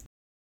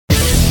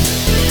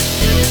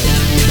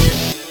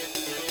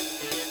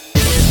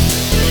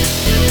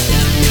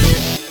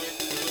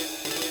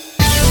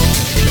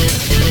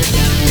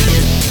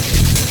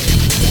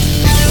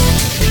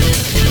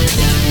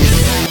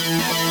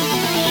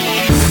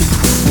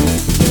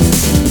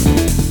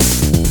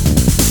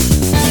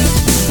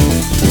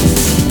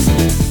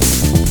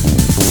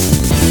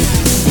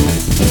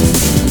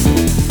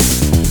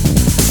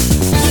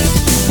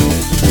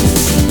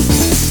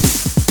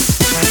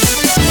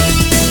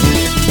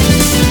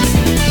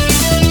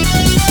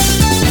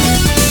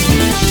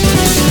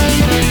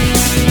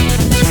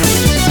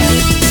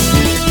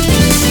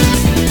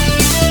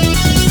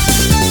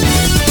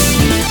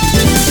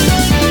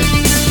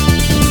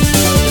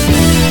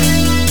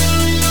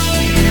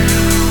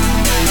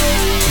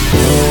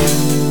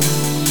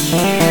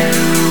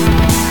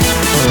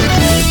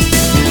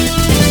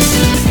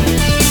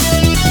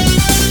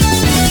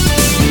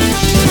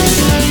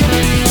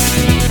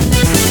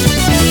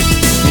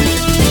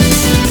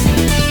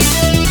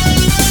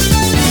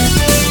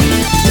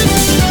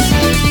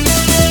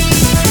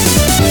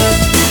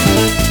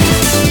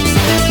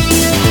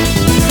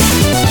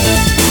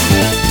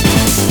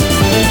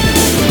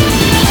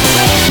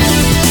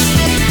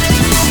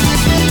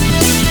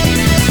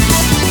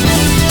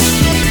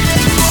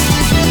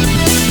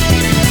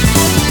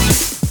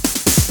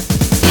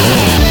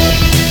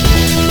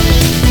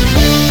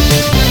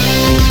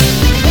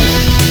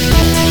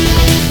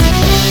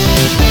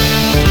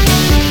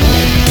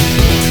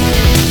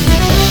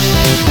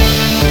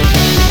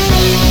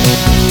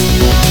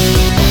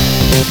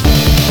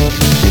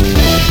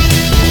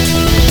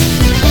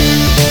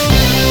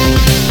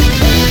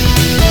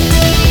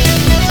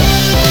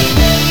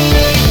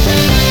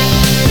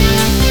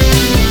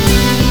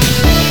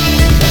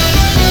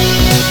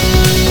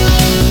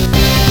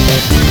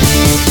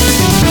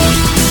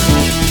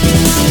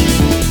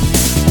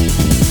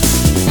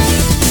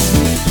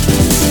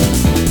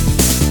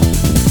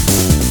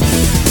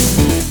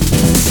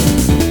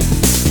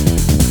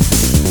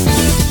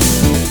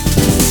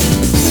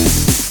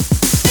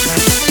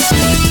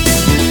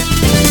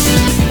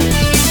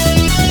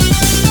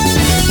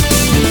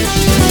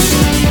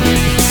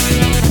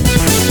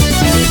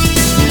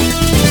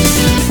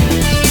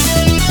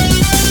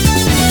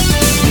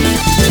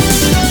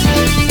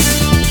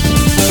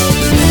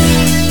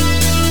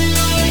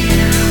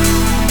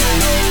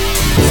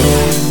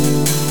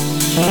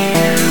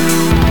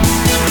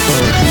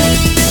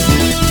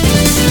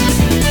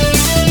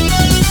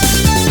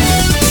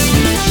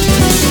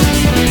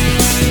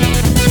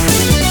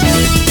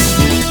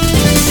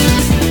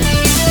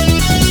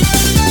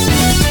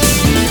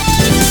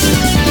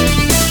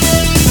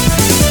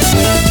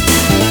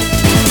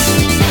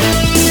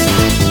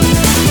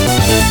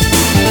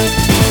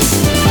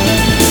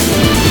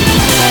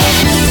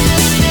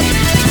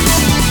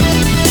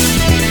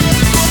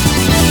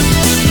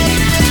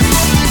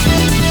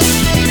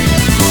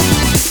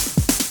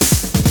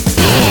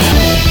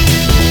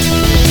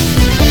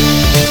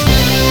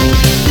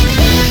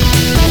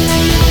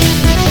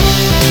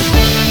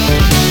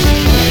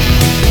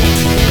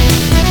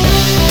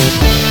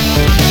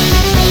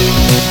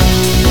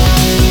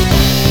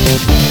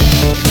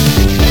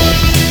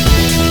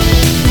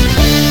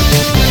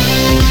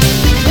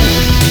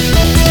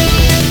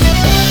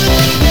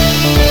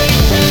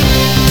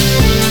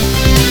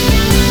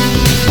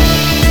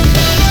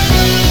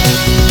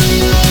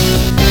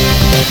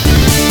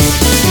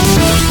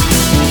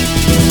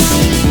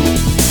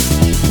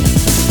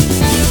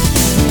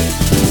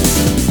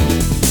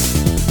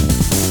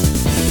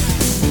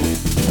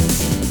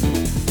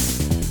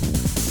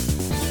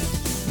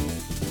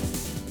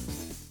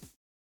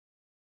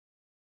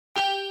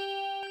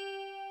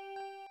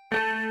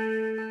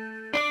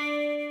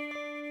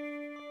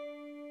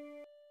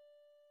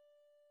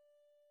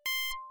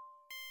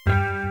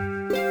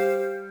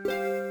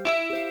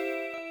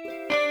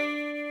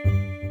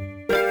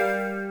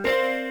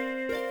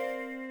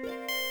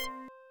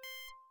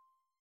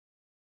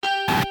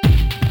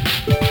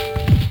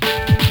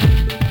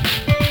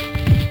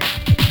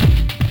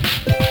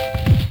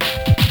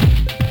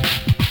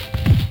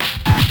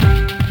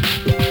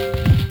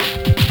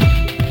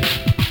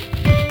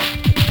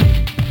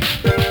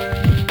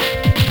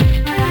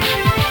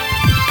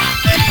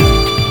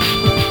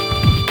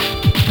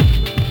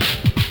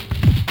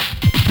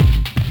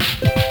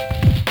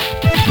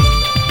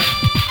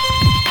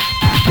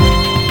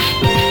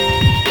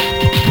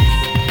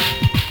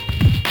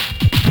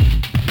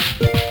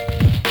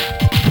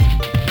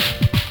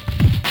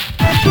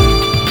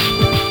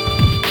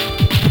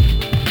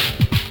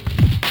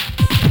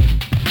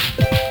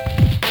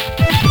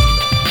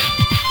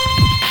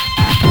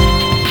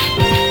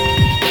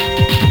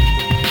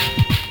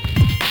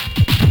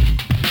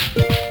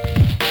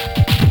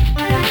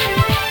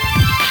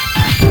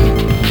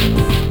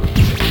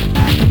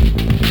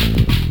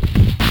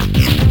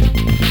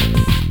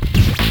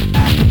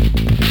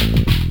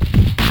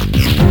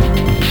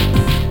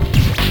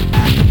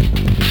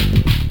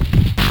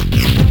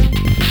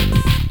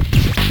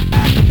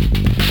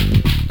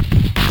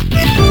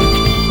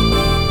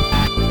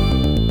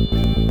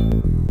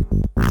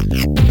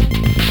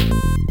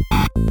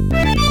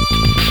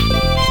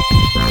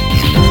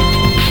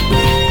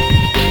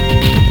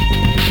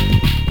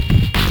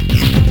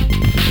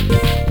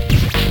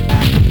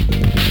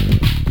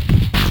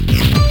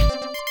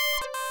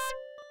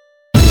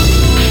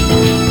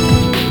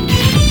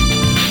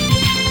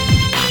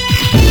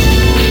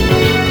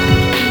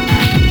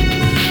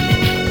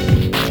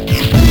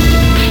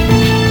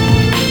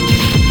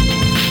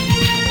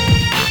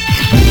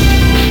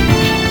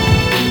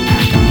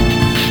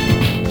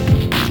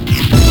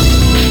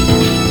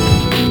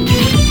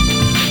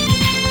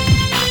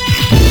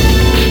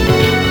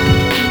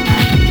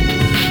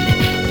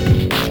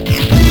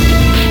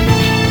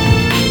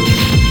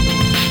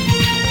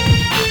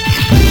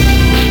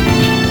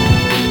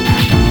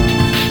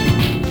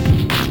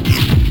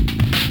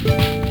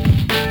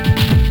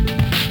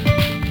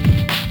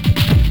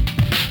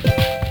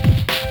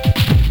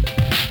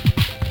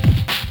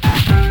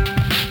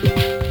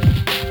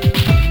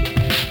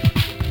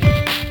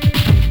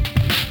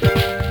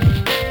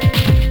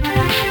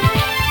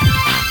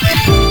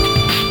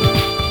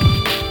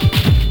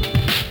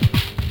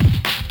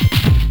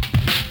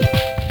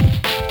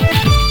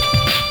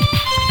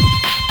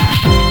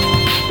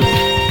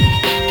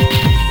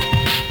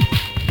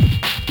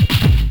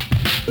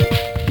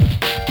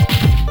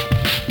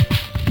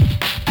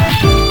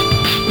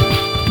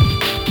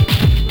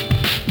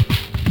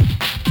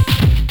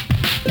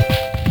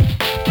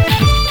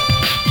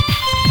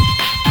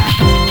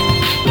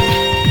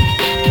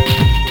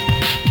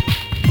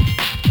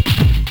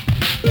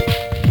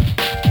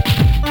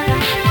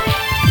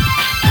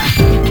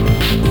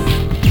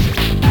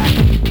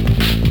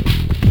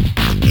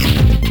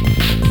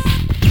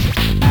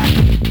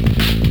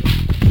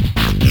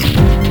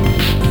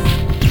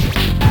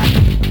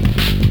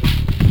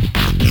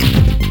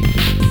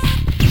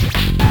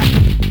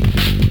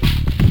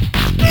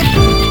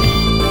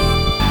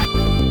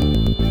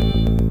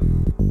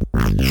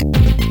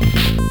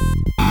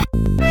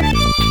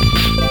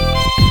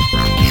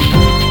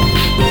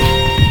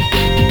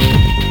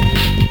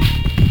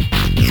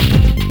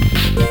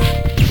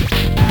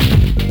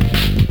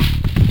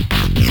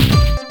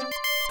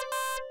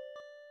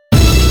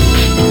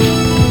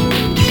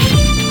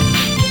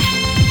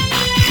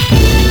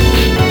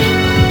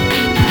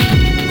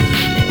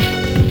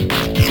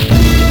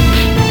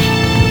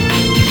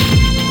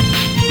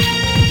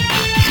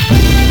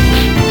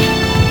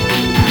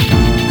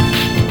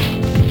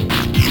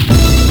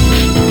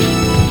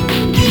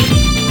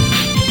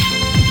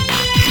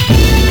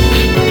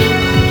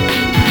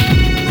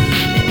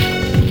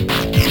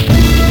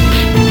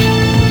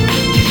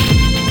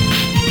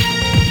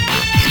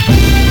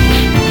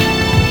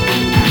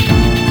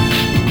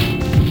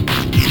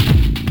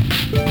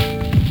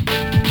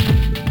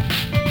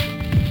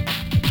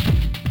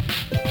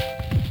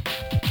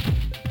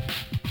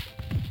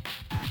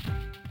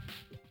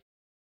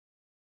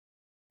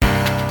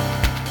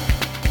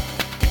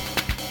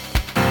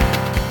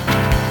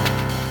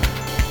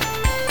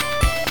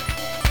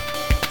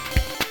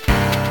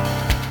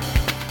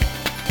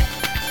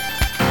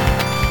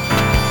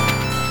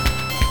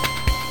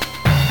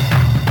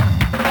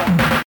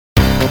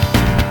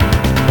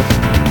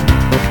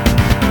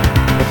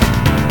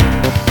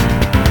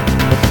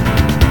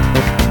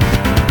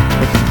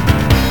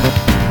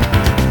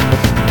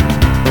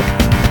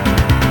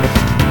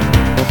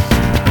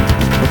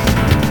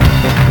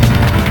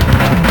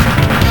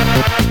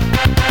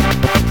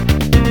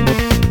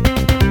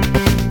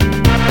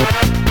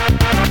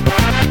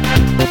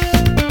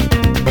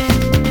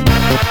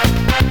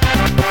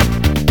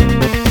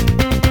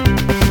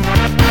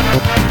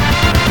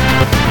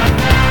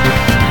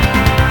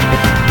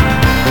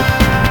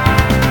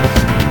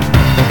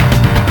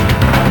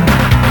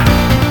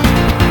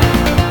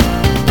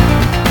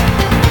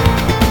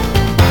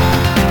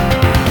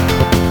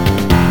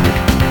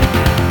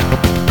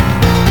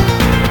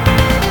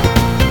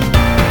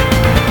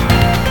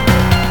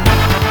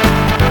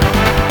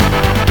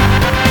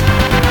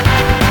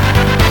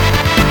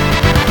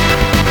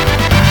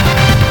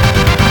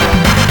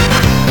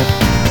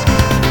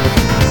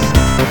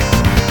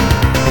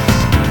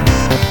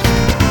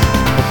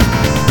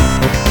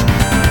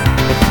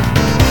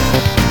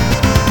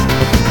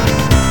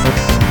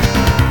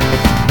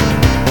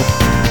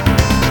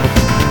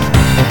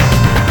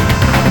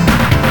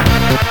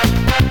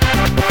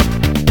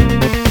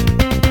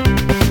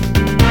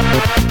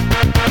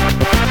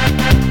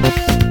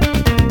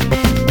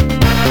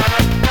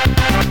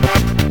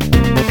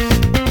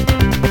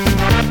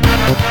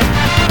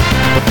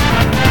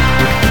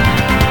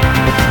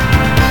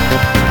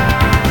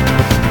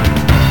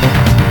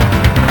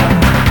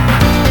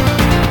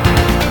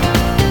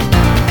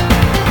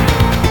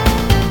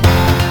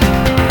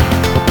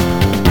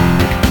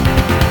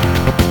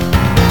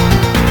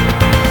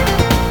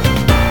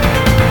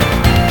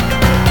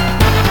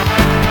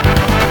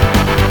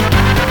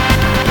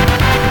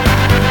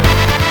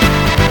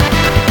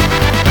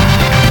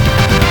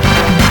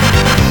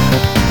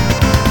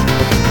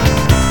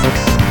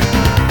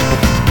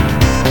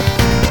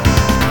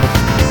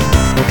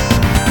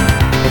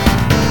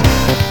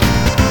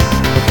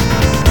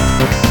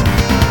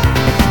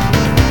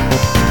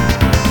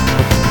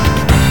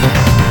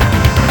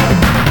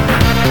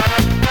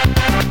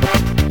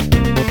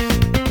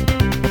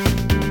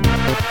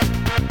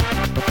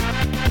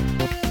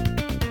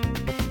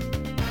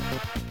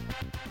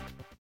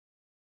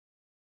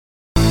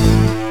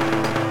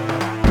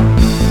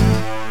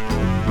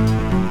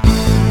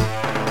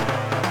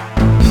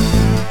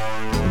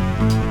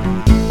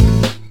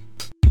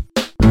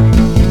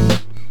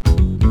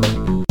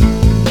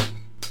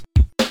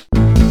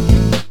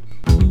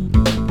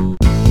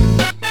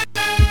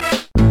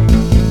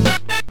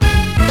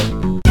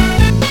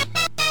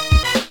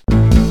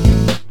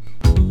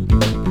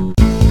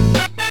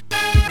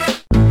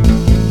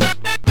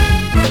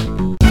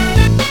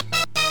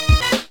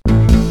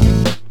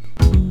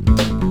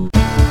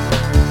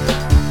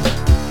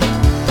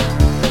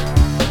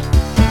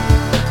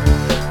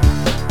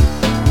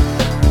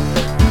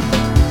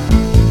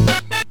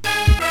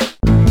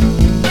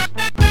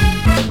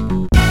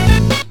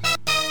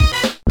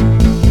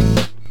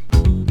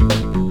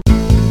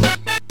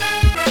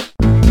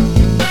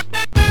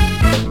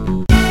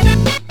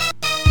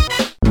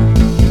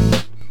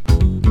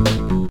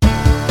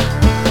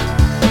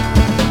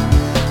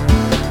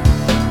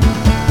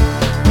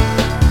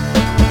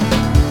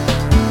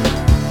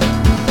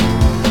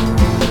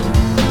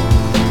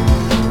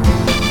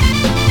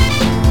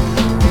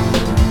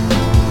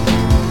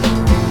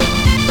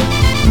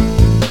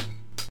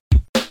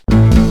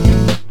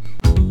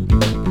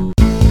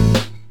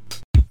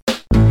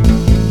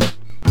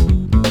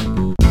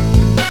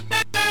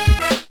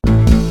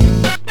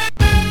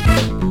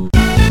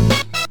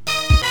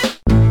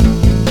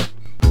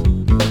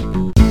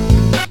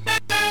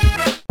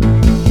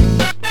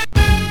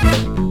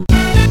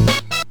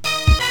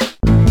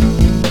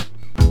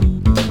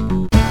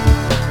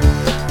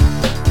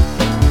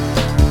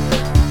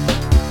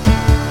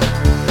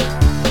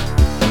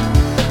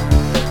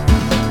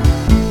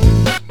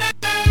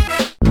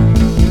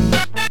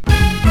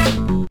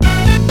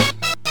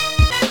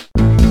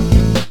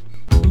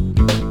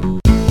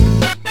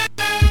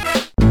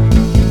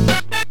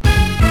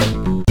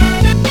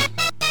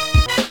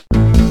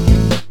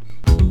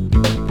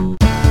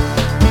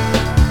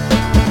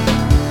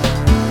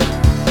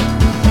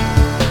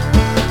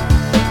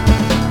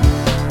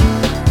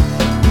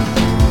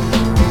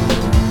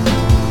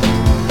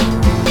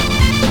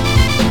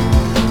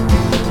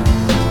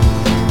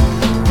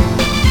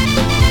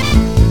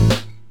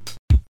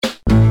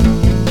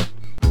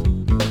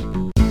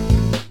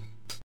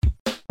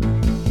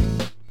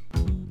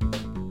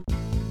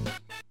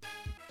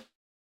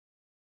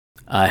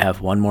 I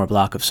have one more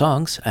block of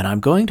songs, and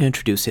I'm going to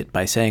introduce it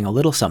by saying a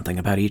little something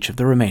about each of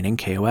the remaining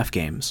KOF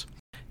games.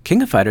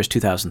 King of Fighters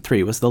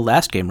 2003 was the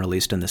last game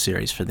released in the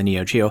series for the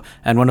Neo Geo,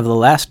 and one of the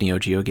last Neo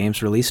Geo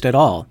games released at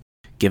all.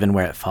 Given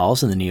where it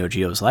falls in the Neo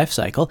Geo's life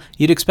cycle,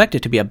 you'd expect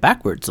it to be a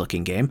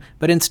backwards-looking game,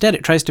 but instead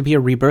it tries to be a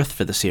rebirth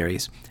for the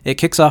series. It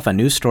kicks off a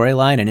new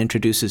storyline and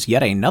introduces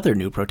yet another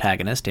new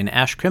protagonist in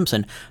Ash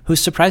Crimson,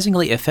 who's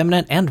surprisingly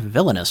effeminate and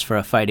villainous for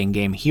a fighting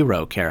game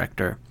hero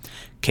character.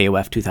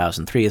 KOF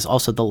 2003 is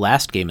also the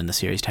last game in the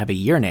series to have a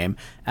year name.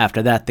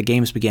 After that, the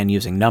games began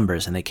using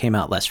numbers and they came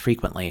out less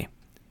frequently.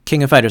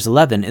 King of Fighters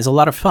 11 is a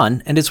lot of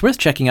fun, and it's worth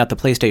checking out the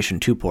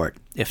PlayStation 2 port.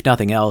 If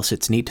nothing else,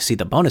 it's neat to see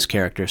the bonus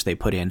characters they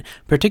put in,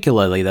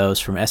 particularly those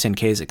from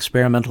SNK's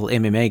experimental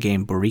MMA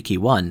game Boriki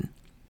 1.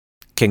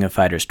 King of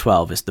Fighters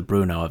 12 is the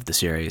Bruno of the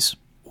series.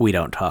 We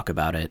don't talk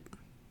about it.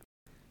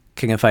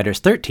 King of Fighters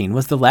 13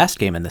 was the last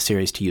game in the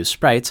series to use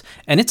sprites,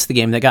 and it's the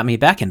game that got me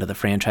back into the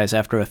franchise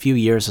after a few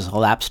years as a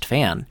lapsed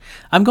fan.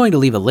 I'm going to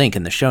leave a link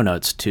in the show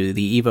notes to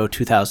the EVO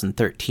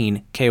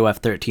 2013 KOF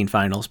 13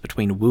 finals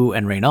between Wu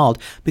and Reynald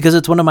because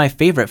it's one of my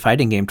favorite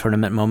fighting game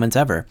tournament moments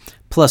ever.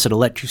 Plus, it'll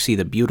let you see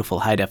the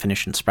beautiful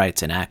high-definition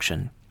sprites in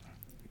action.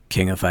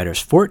 King of Fighters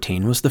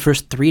 14 was the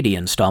first 3D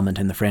installment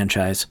in the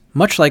franchise.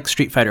 Much like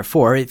Street Fighter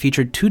IV, it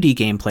featured 2D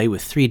gameplay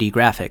with 3D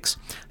graphics.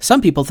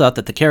 Some people thought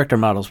that the character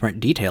models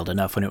weren't detailed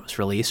enough when it was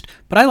released,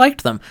 but I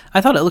liked them.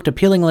 I thought it looked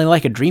appealingly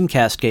like a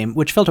Dreamcast game,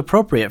 which felt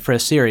appropriate for a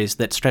series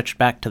that stretched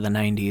back to the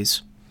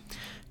 90s.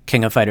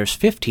 King of Fighters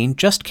 15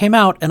 just came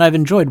out, and I've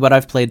enjoyed what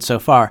I've played so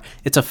far.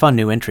 It's a fun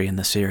new entry in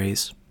the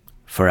series.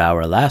 For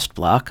our last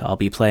block, I'll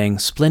be playing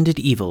Splendid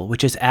Evil,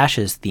 which is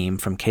Ash's theme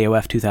from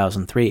KOF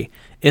 2003.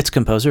 Its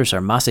composers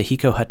are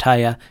Masahiko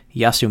Hataya,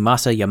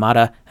 Yasumasa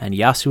Yamada, and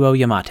Yasuo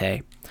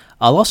Yamate.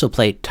 I'll also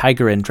play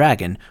Tiger and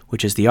Dragon,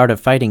 which is the Art of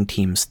Fighting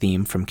team's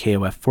theme from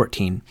KOF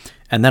 14.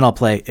 And then I'll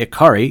play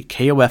Ikari,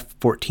 KOF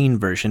 14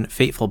 version,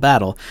 Fateful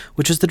Battle,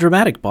 which is the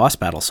dramatic boss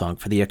battle song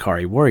for the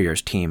Ikari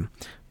Warriors team.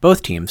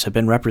 Both teams have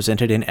been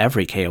represented in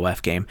every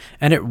KOF game,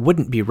 and it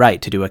wouldn't be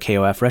right to do a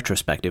KOF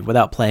retrospective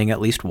without playing at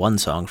least one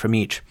song from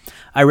each.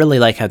 I really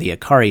like how the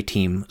Ikari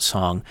team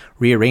song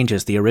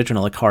rearranges the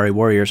original Ikari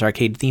Warriors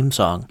arcade theme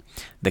song.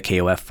 The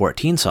KOF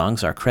 14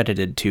 songs are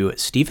credited to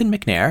Stephen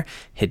McNair,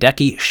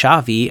 Hideki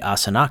Shavi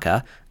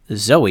Asanaka,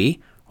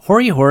 Zoe,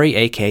 Hori Hori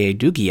aka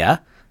Dugia,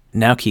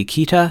 Naoki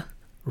Kita,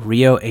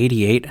 Ryo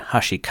 88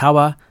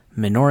 Hashikawa,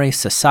 Minori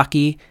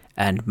Sasaki,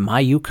 and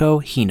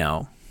Mayuko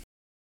Hino.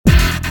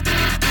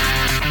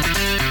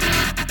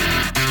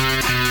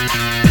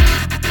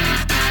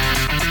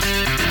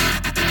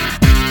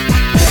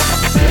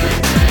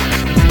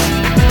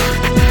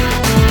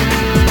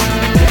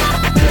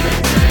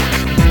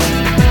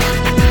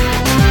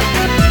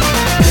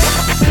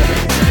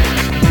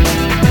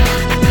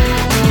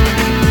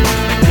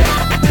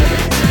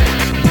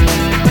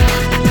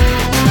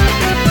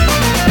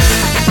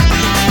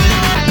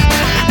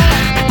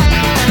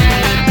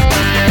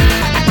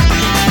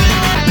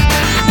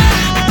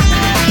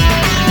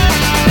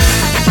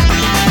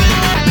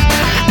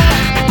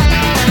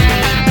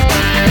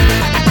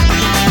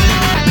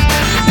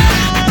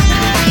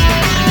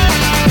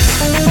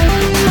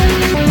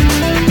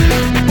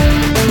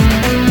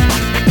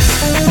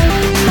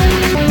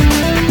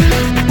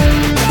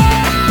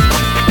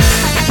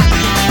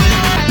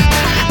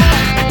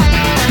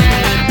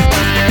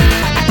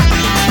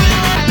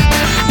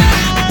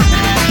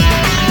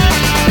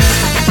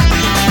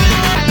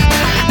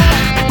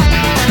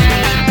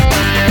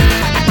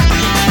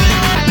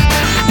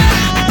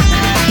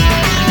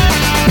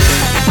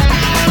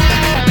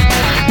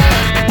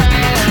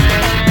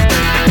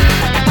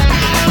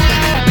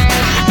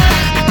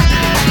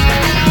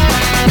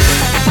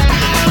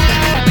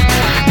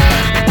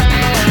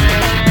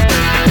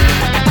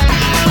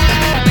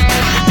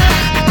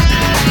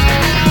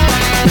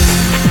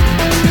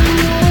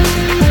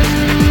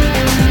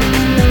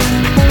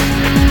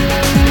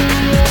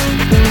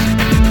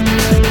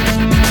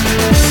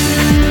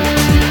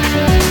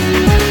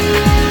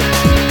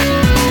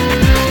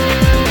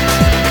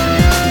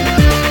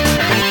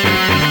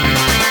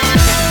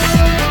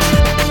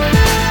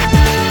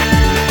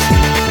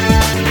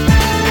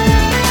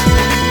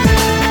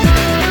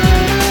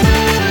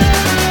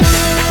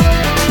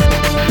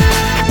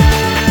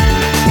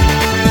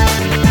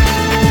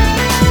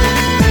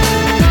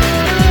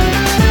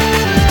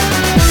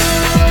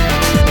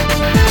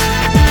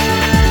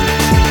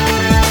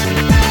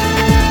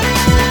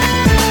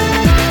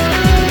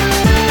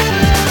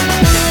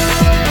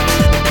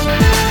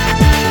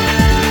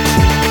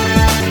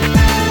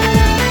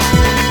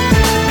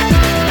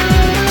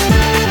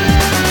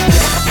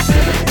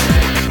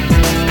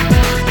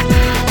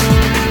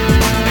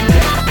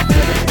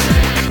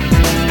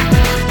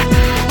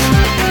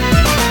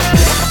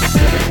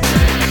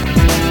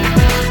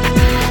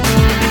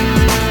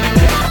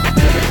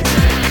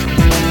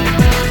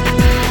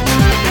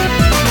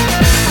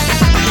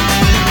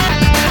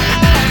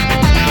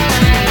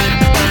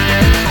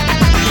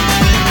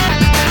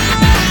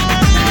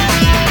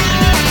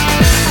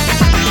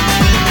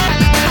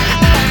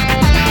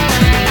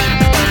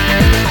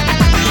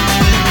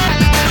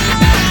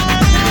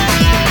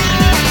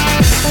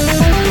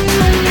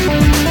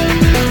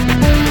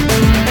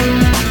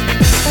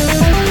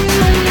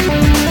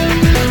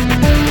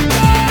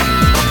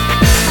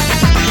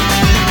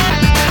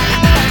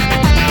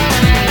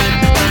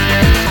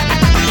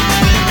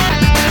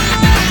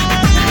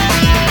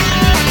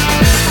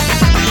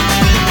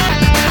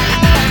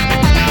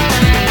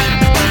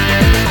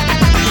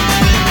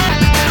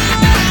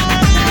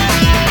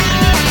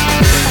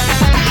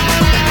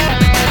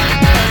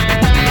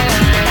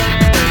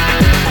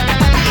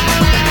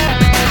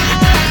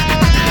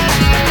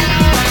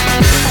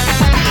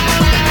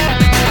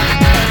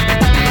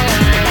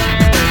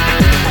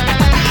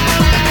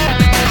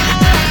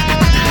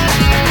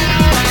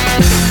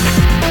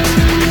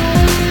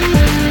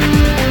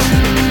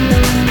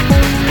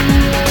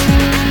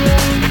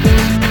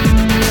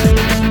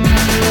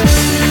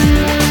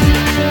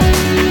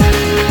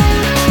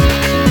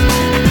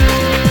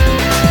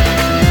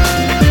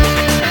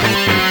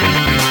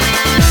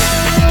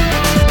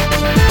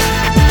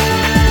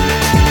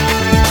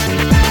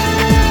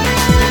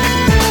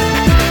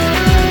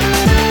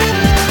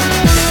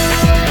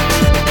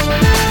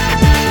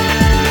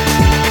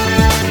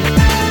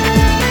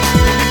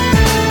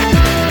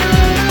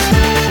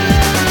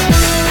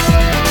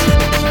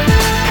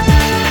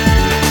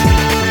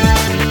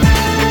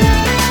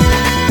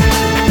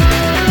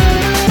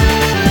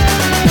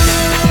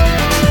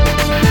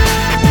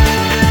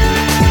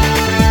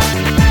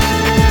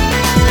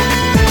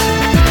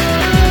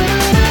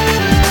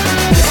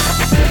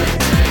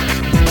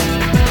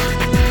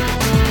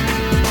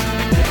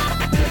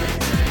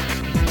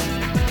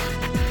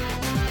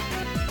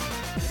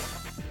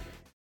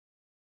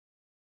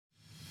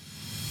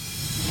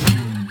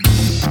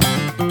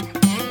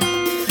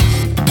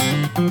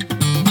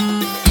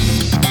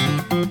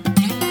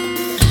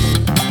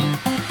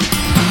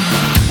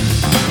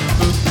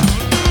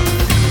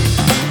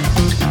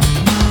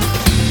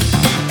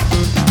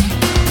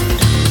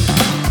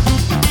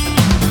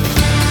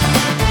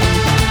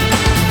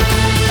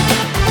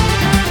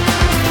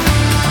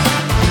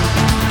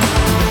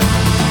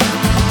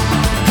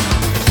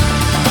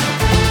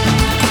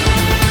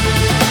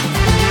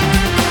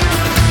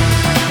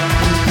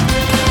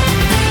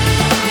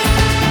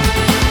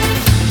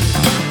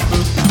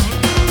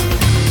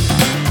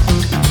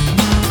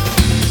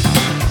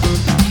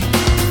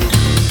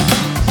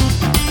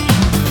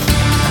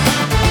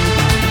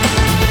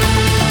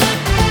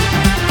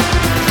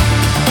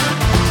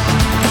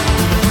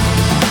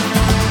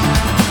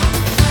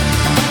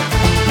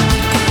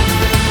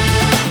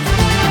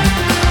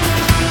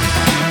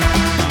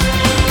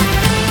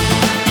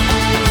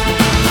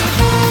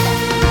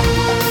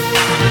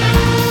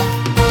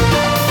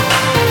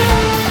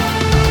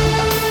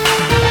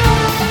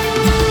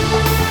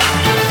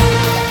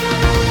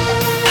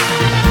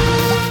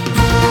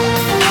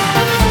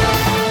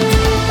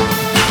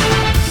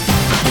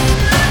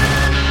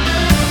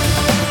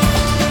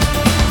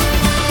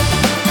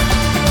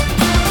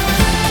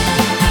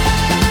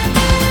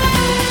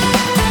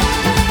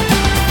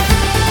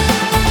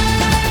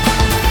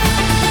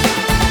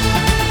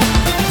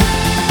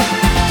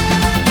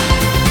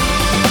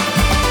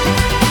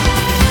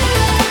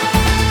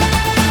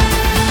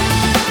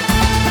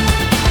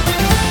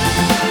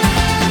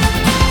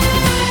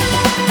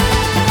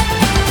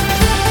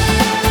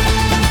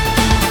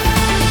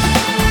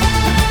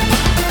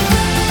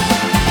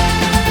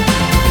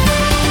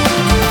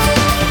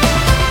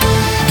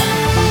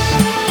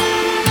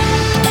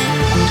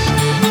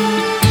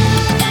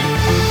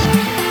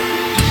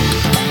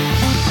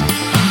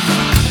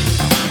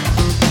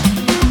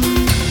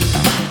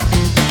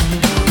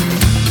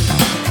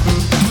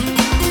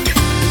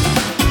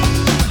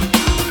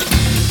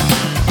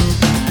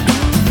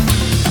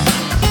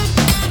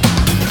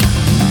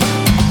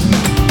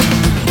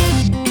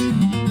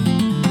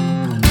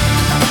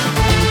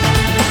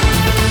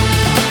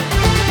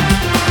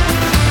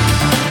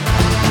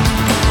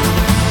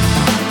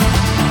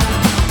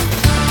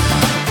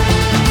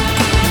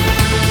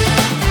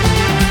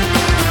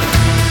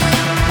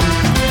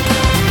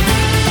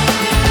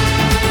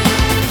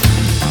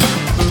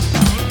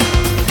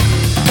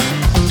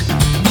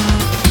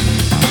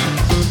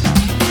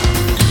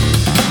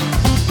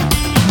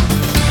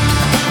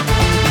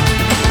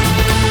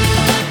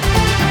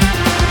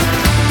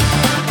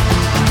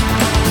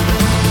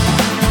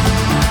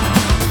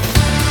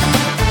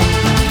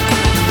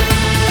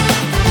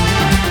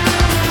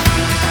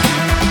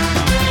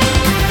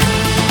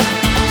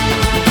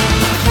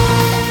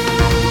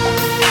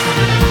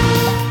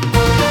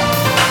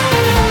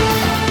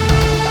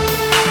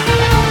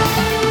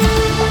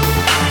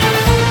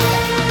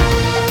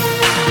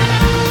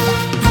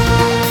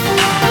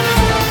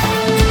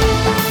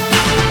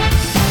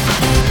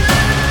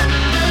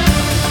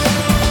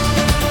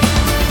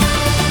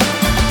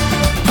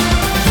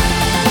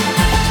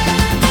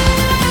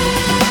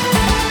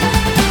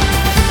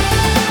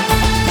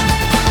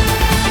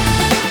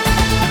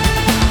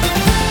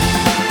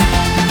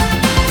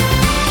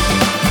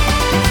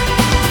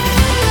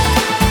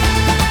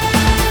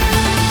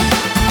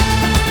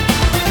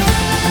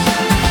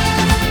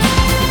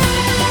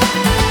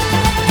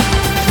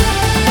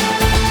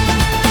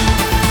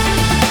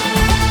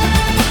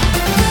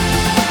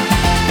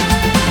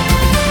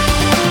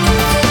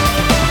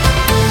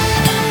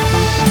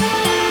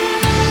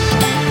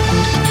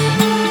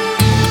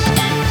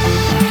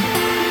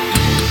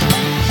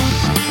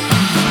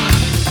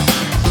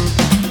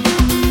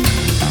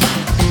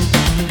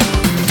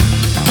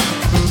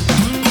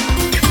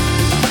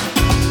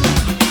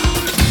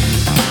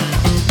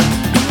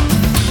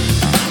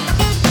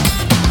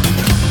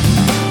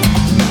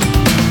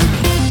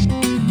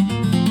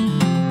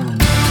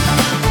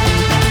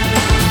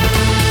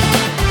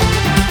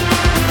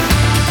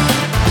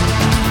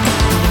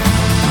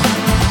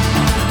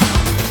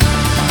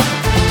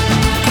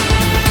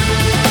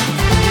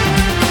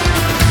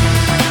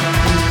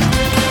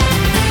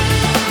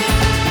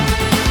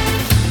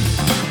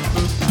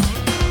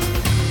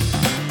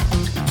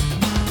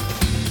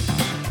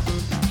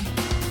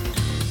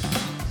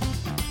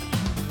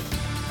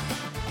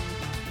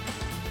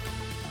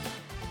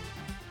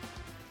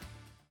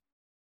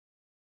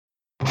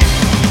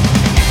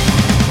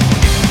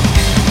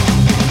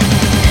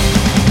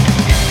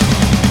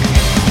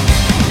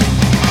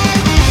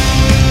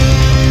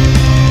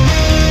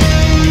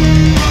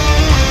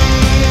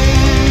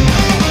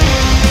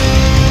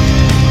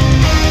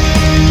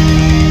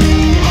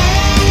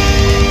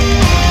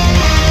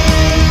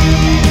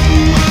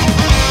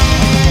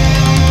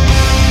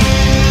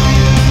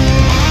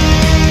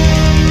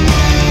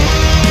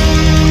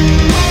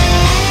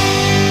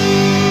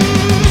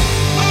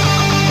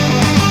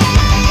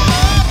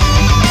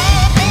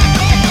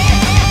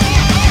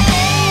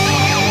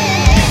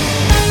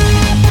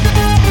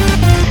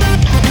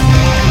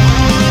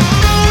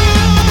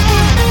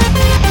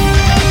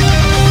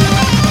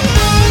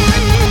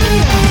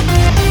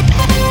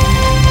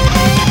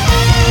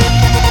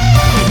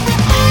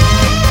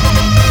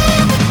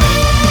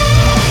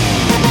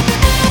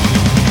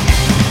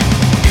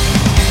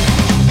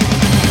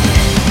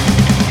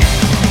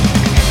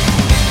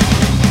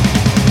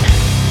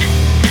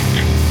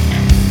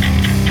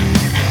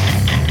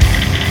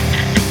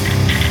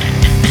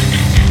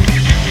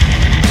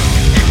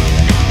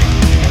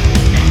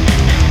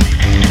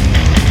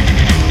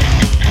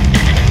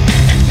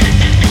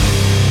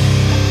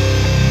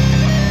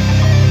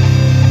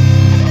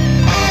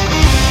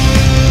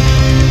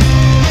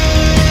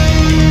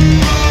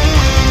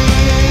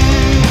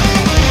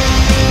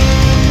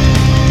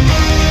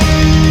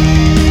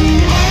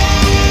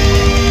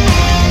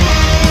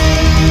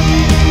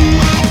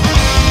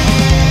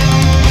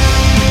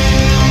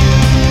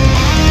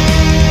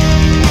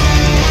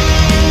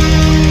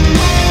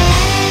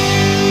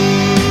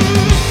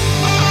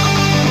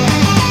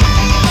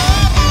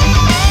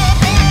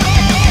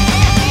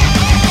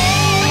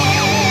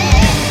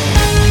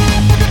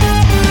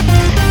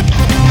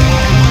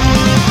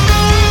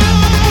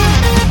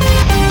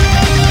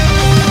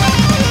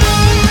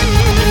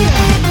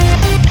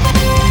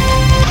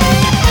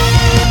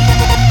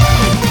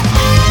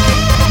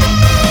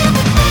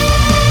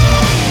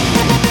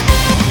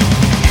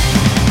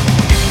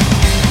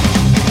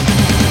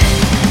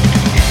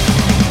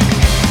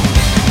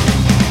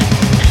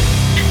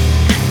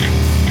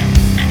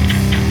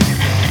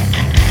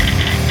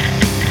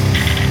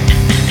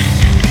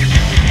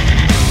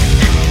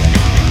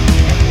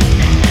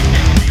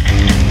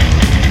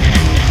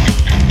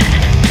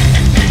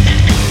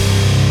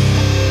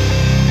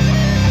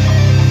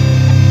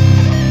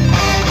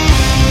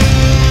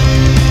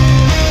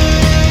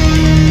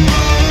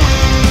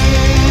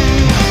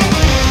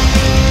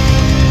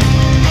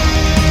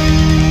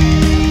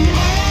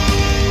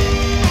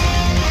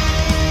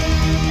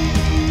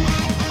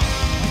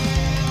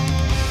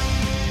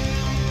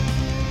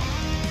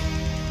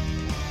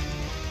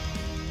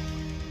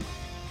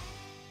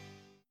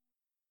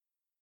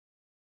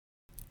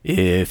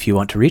 If you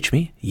want to reach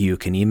me, you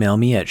can email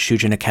me at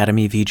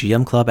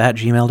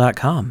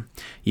shujinacademyvgmclub@gmail.com.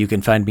 You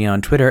can find me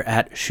on Twitter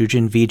at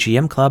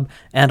shujinvgmclub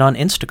and on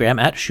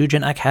Instagram at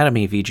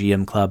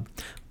shujinacademyvgmclub.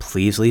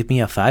 Please leave me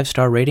a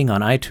 5-star rating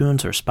on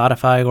iTunes or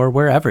Spotify or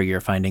wherever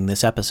you're finding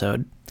this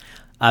episode.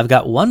 I've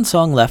got one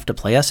song left to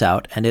play us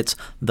out, and it's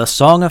The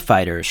Song of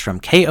Fighters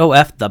from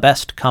KOF The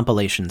Best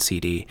compilation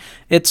CD.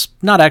 It's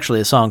not actually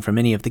a song from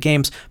any of the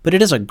games, but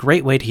it is a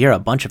great way to hear a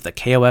bunch of the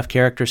KOF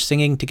characters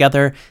singing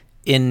together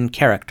in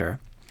character.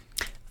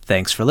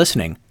 Thanks for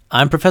listening.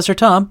 I'm Professor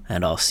Tom,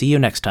 and I'll see you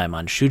next time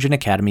on Shujin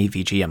Academy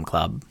VGM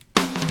Club.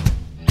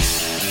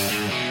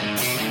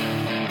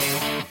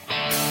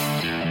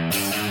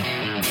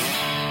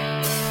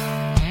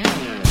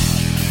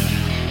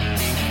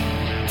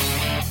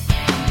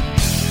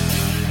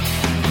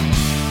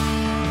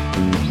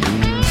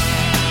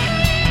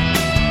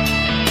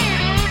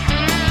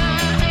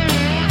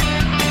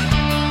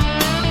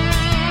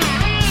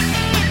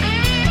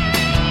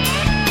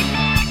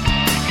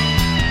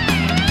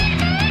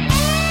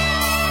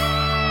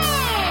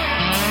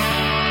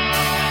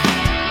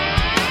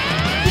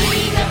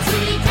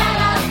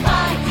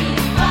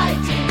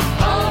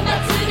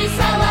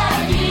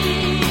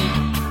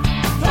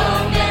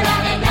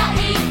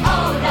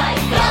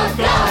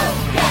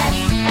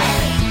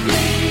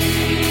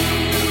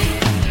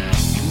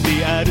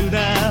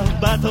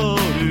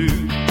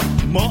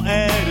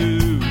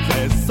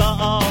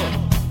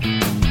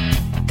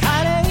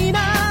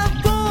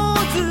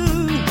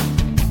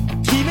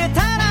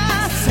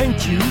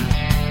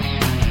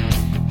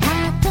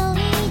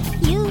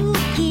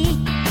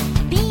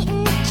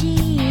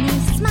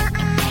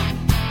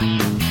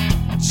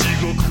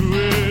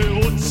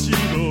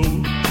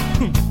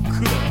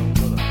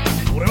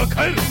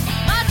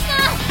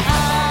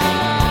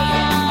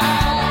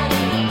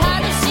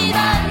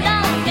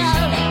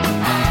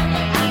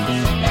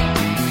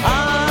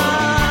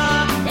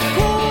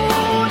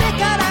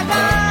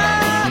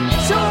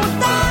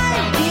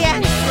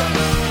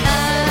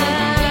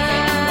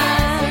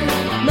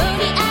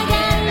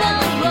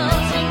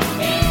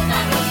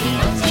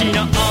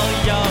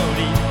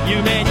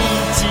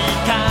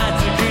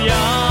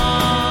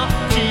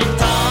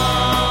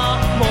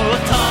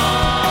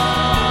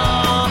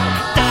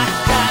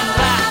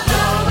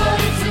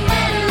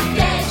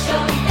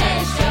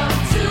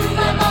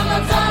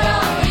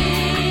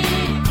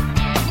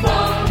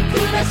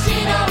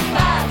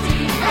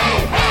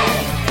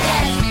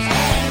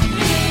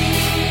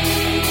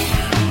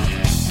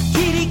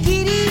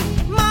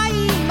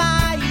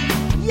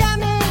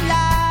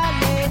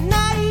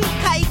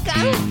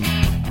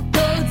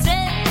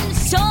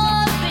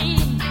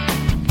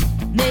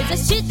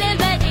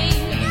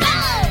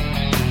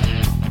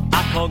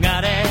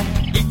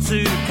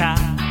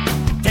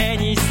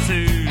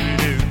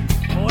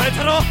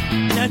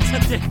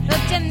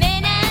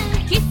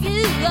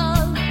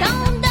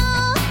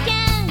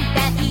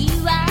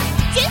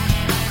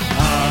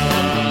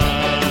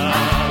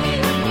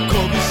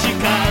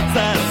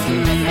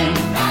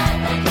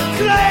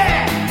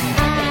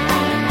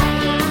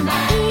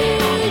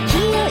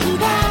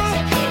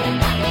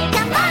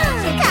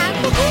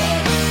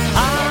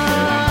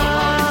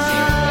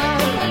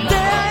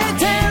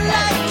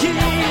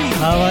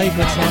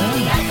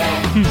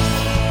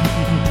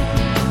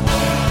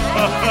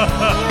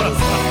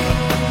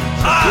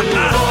 Ha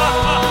ha!